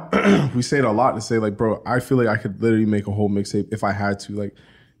now we say it a lot to say like, bro, I feel like I could literally make a whole mixtape if I had to, like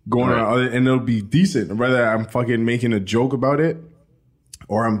going on and it'll be decent. Whether I'm fucking making a joke about it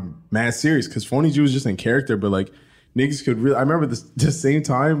or I'm mad serious because Phony G was just in character, but like. Niggas could really. I remember the same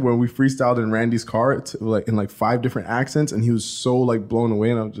time when we freestyled in Randy's car, like in like 5 different accents, and he was so like blown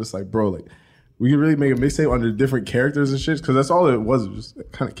away. And I was just like, bro, like we can really make a mixtape under different characters and shit, because that's all it was just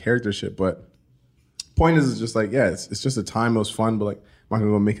kind of character shit. But point is, it's just like, yeah, it's just a time. It was fun, but like, I'm not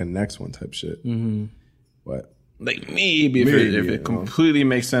gonna go make a next one type shit. But like maybe if it completely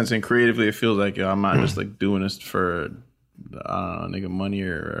makes sense and creatively, it feels like I'm not just like doing this for I don't know, nigga, money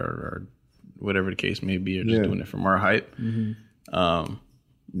or whatever the case may be, or just doing it for more hype, then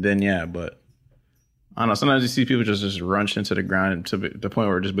yeah, but I don't know. Sometimes you see people just rush into the ground to the point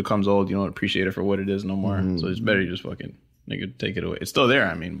where it just becomes old. You don't appreciate it for what it is no more. So it's better you just fucking nigga take it away. It's still there,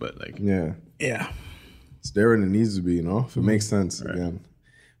 I mean, but like yeah, it's there and it needs to be, you know, if it makes sense again.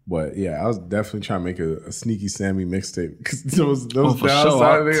 But yeah, I was definitely trying to make a sneaky Sammy mixtape because those for sure.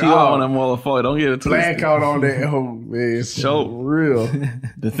 On them motherfucker. Don't get it twisted. Blank out on that. Oh man, it's so real.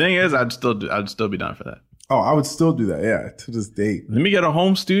 The thing is, I'd still be down for that. Oh, I would still do that. Yeah, to this date. Let me get a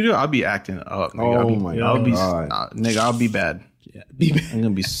home studio. I'll be acting up. Nigga. I'll be bad. Yeah, I'm gonna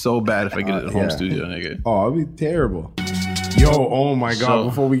be so bad if I get a home studio, nigga. Oh, I'll be terrible. Yo, oh my god!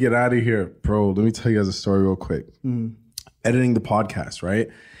 Before we get out of here, bro, let me tell you guys a story real quick. Editing the podcast, right?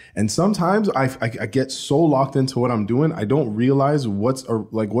 And sometimes I get so locked into what I'm doing, I don't realize what's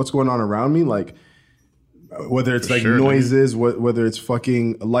going on around me, like whether it's noises, whether it's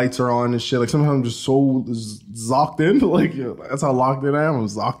fucking lights are on and shit. Like sometimes I'm just so zocked in, like that's how locked in I am. I'm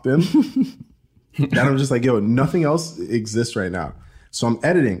zocked in, and I'm just like, yo, nothing else exists right now. So I'm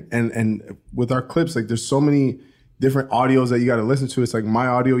editing, and with our clips, like there's so many different audios that you got to listen to. It's like my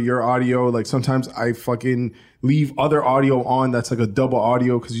audio, your audio. Like sometimes I fucking leave other audio on that's like a double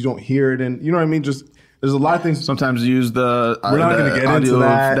audio because you don't hear it, and you know what I mean. Just there's a lot of things. Sometimes you use the we're not going to get audio into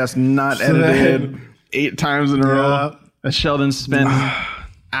that. That's not edited 8 times in a row. That Sheldon spent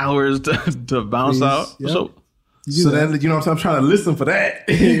hours to bounce out. Yep. So then you know what I'm saying. I'm trying to listen for that.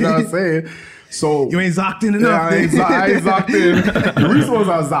 You know what I'm saying. So you ain't zocked in enough. I ain't zocked in. The recent ones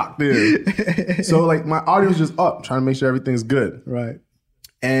I was zocked in. So like my audio's just up, trying to make sure everything's good. Right.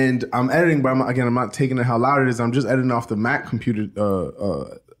 And I'm editing, but I'm not taking it how loud it is. I'm just editing off the Mac computer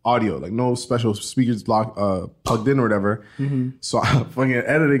audio, like no special speakers plugged in or whatever. So I'm fucking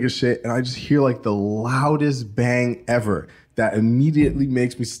editing and shit, and I just hear like the loudest bang ever. that immediately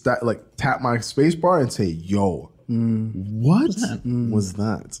makes me tap my space bar and say, yo, what was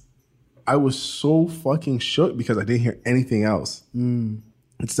that? I was so fucking shook because I didn't hear anything else.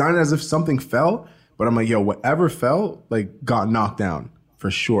 It sounded as if something fell, but I'm like, yo, whatever fell, like, got knocked down for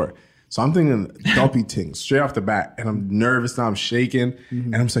sure. So I'm thinking dumpy things straight off the bat, and I'm nervous now. I'm shaking,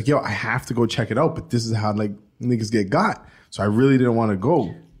 and I'm just like, yo, I have to go check it out. But this is how like niggas get got. So I really didn't want to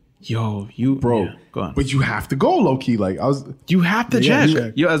go. Yo, bro, yeah, go on. But you have to go, low key. Like you have to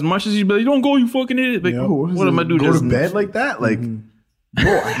check. Yo, as much as you be like, you don't go, you fucking idiot. Like, what am I doing? Go to bed like that? Like,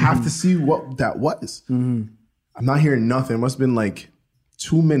 bro, I have to see what that was. I'm not hearing nothing. It must have been like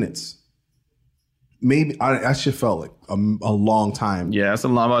 2 minutes. Maybe that shit felt like a long time. Yeah, that's a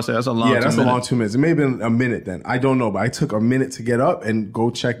long. I say that's a long. Yeah, that's a long 2 minutes. It may have been a minute then. I don't know, but I took a minute to get up and go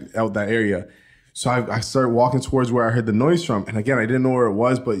check out that area. So I started walking towards where I heard the noise from, and again, I didn't know where it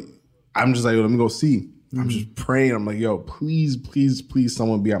was, but I'm just like, let me go see. I'm just praying. I'm like, yo, please, please, please,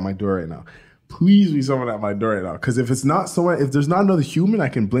 someone be at my door right now. Please be someone at my door right now. Because if it's not someone, if there's not another human I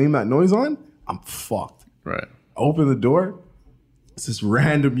can blame that noise on, I'm fucked. Right. I open the door. It's this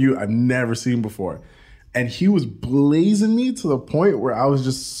random mute I've never seen before. And he was blazing me to the point where I was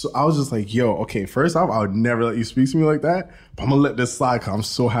just like, yo, okay, first off, I would never let you speak to me like that. But I'm going to let this slide because I'm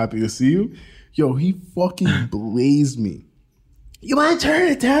so happy to see you. Yo, he fucking blazed me. You mind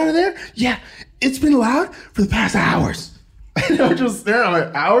turning it down in there? Yeah, it's been loud for the past hours. And I'm just there. I'm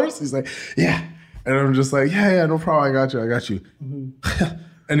like, hours? He's like, yeah. And I'm just like, yeah, no problem. I got you.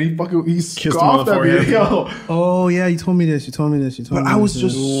 And he scoffed at me. Yo. Oh, yeah, you told me this. But I was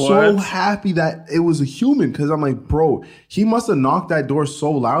just so happy that it was a human because I'm like, bro, he must have knocked that door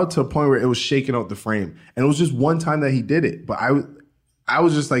so loud to a point where it was shaking out the frame. And it was just one time that he did it. But I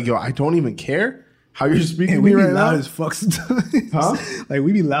was just like, yo, I don't even care how you're speaking to me right now. We be loud as fuck sometimes. Huh? Like,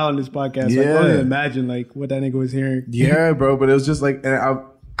 we be loud on this podcast. Yeah. Like, I don't even imagine, like, what that nigga was hearing. Yeah, bro. But it was just like, and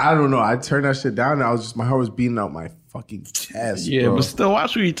I don't know. I turned that shit down and my heart was beating out my fucking chest. Yeah, bro. but still,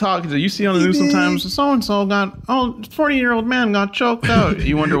 watch who you talking to. You see on the news sometimes, so-and-so got, 40-year-old man got choked out.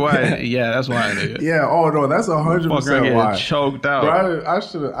 You wonder why? Yeah, that's why. Nigga. Yeah, oh no, that's 100% why. Choked out. Bro,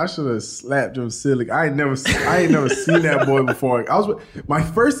 I should have slapped him silly. I ain't never seen that boy before. My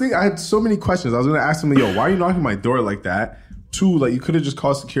first thing, I had so many questions. I was gonna ask him, yo, why are you knocking my door like that? 2, like, you could have just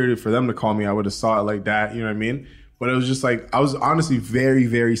called security for them to call me. I would have saw it like that. You know what I mean? But it was just like, I was honestly very,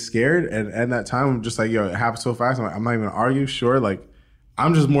 very scared. And at that time, I'm just like, yo, it happened so fast. I'm like, I'm not even gonna argue. Sure. Like,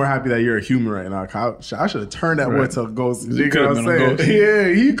 I'm just more happy that you're a human right now. I should have turned that boy to a ghost. You know what I'm saying?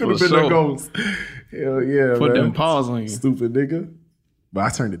 Yeah, he could have been a ghost. Hell yeah, Put man. them paws on you. Stupid nigga. But I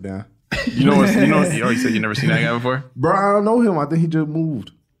turned it down. You know, you said you never seen that guy before? Bro, I don't know him. I think he just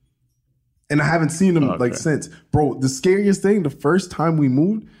moved. And I haven't seen him like since. Bro, the scariest thing, the first time we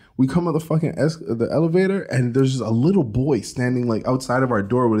moved, we come up the fucking the elevator, and there's just a little boy standing like outside of our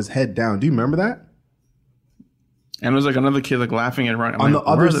door with his head down. Do you remember that? And it was like another kid like laughing and running on the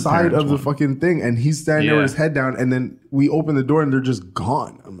other side of the fucking thing, and he's standing there with his head down. And then we open the door, and they're just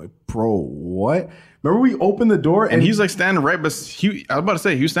gone. I'm like, bro, what? Remember we opened the door, and he's like standing right, but I was about to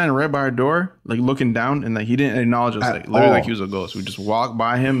say he was standing right by our door, like looking down, and like he didn't acknowledge us, like literally like he was a ghost. We just walked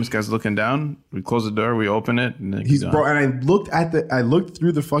by him. This guy's looking down. We close the door, we open it, and then he's bro. And I looked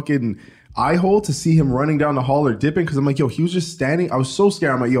through the fucking eye hole to see him running down the hall or dipping, because I'm like, yo, he was just standing. I was so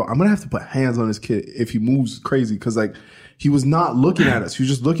scared. I'm like, yo, I'm gonna have to put hands on this kid if he moves crazy, because like he was not looking at us. He was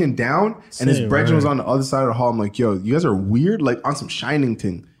just looking down, and his brethren was on the other side of the hall. I'm like, yo, you guys are weird, like on some Shining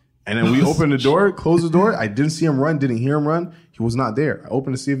thing. And then we opened the door, closed the door. I didn't see him run, didn't hear him run. He was not there. I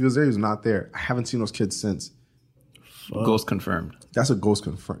opened to see if he was there. He was not there. I haven't seen those kids since. Ghost confirmed. That's a ghost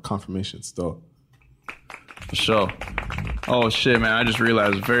confirmation still. For sure. Oh, shit, man. I just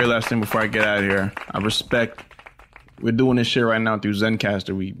realized the very last thing before I get out of here. I respect. We're doing this shit right now through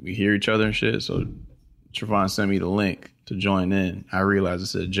Zencaster. We hear each other and shit. So Trevon sent me the link to join in. I realized it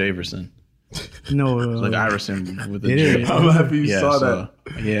said Javerson. No, it's like Iverson with the J. I'm happy you saw that.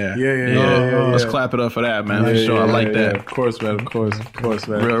 Yeah. Let's clap it up for that, man. For sure. I like that. Of course, man.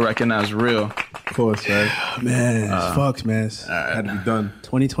 Real recognize real. Of course, man. Man, fucks, man. Had to be done.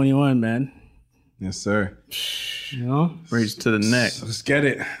 2021, man. Yes, sir. You know? Reach to the neck. Let's get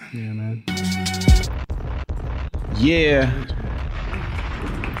it. Yeah, man. Yeah.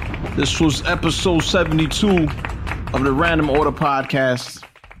 This was episode 72 of the Random Order Podcast.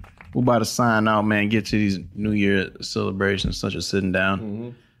 We're about to sign out, man. Get to these New Year celebrations, such as sitting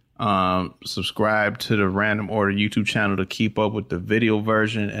down. Subscribe to the Random Order YouTube channel to keep up with the video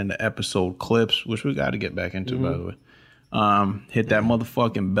version and the episode clips, which we got to get back into, by the way. Hit that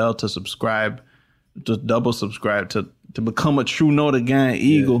motherfucking bell to subscribe, to double subscribe, to become a true Notre Dame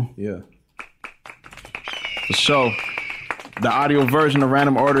Eagle. Yeah. For sure. The audio version of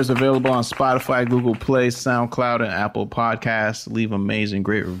Random Order is available on Spotify, Google Play, SoundCloud, and Apple Podcasts. Leave amazing,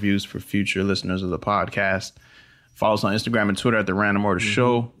 great reviews for future listeners of the podcast. Follow us on Instagram and Twitter at The Random Order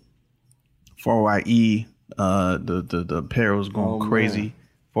Show. 4YE, the apparel's going crazy.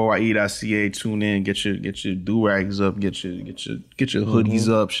 4ye.ca. Tune in, get your do-rags up, get your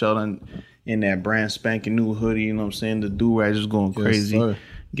hoodies up. Sheldon in that brand spanking new hoodie, you know what I'm saying? The do-rags is going crazy. Sir.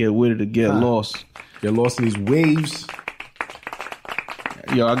 Get with it or get lost. Get lost in these waves.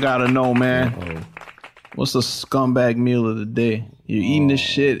 Yo, I gotta know, man. What's the scumbag meal of the day? You're eating this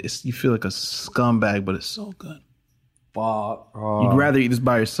shit, you feel like a scumbag, but it's so good. Fuck. You'd rather eat this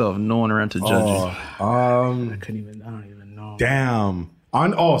by yourself, no one around to judge you. I don't even know. Damn.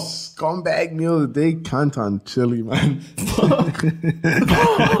 Scumbag meal of the day, canton chili, man. Fuck.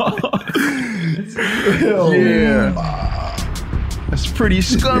 Yeah. That's pretty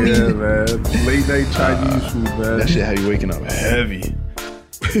scummy. Yeah, man. Late night Chinese food, man. That shit have you waking up heavy.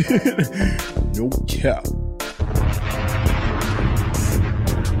 No cap.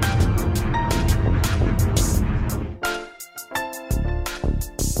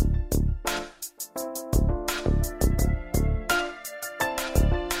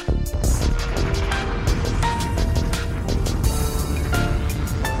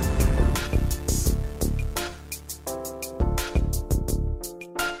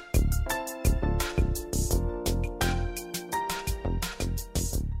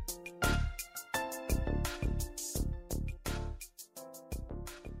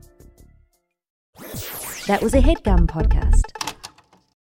 That was a HeadGum podcast.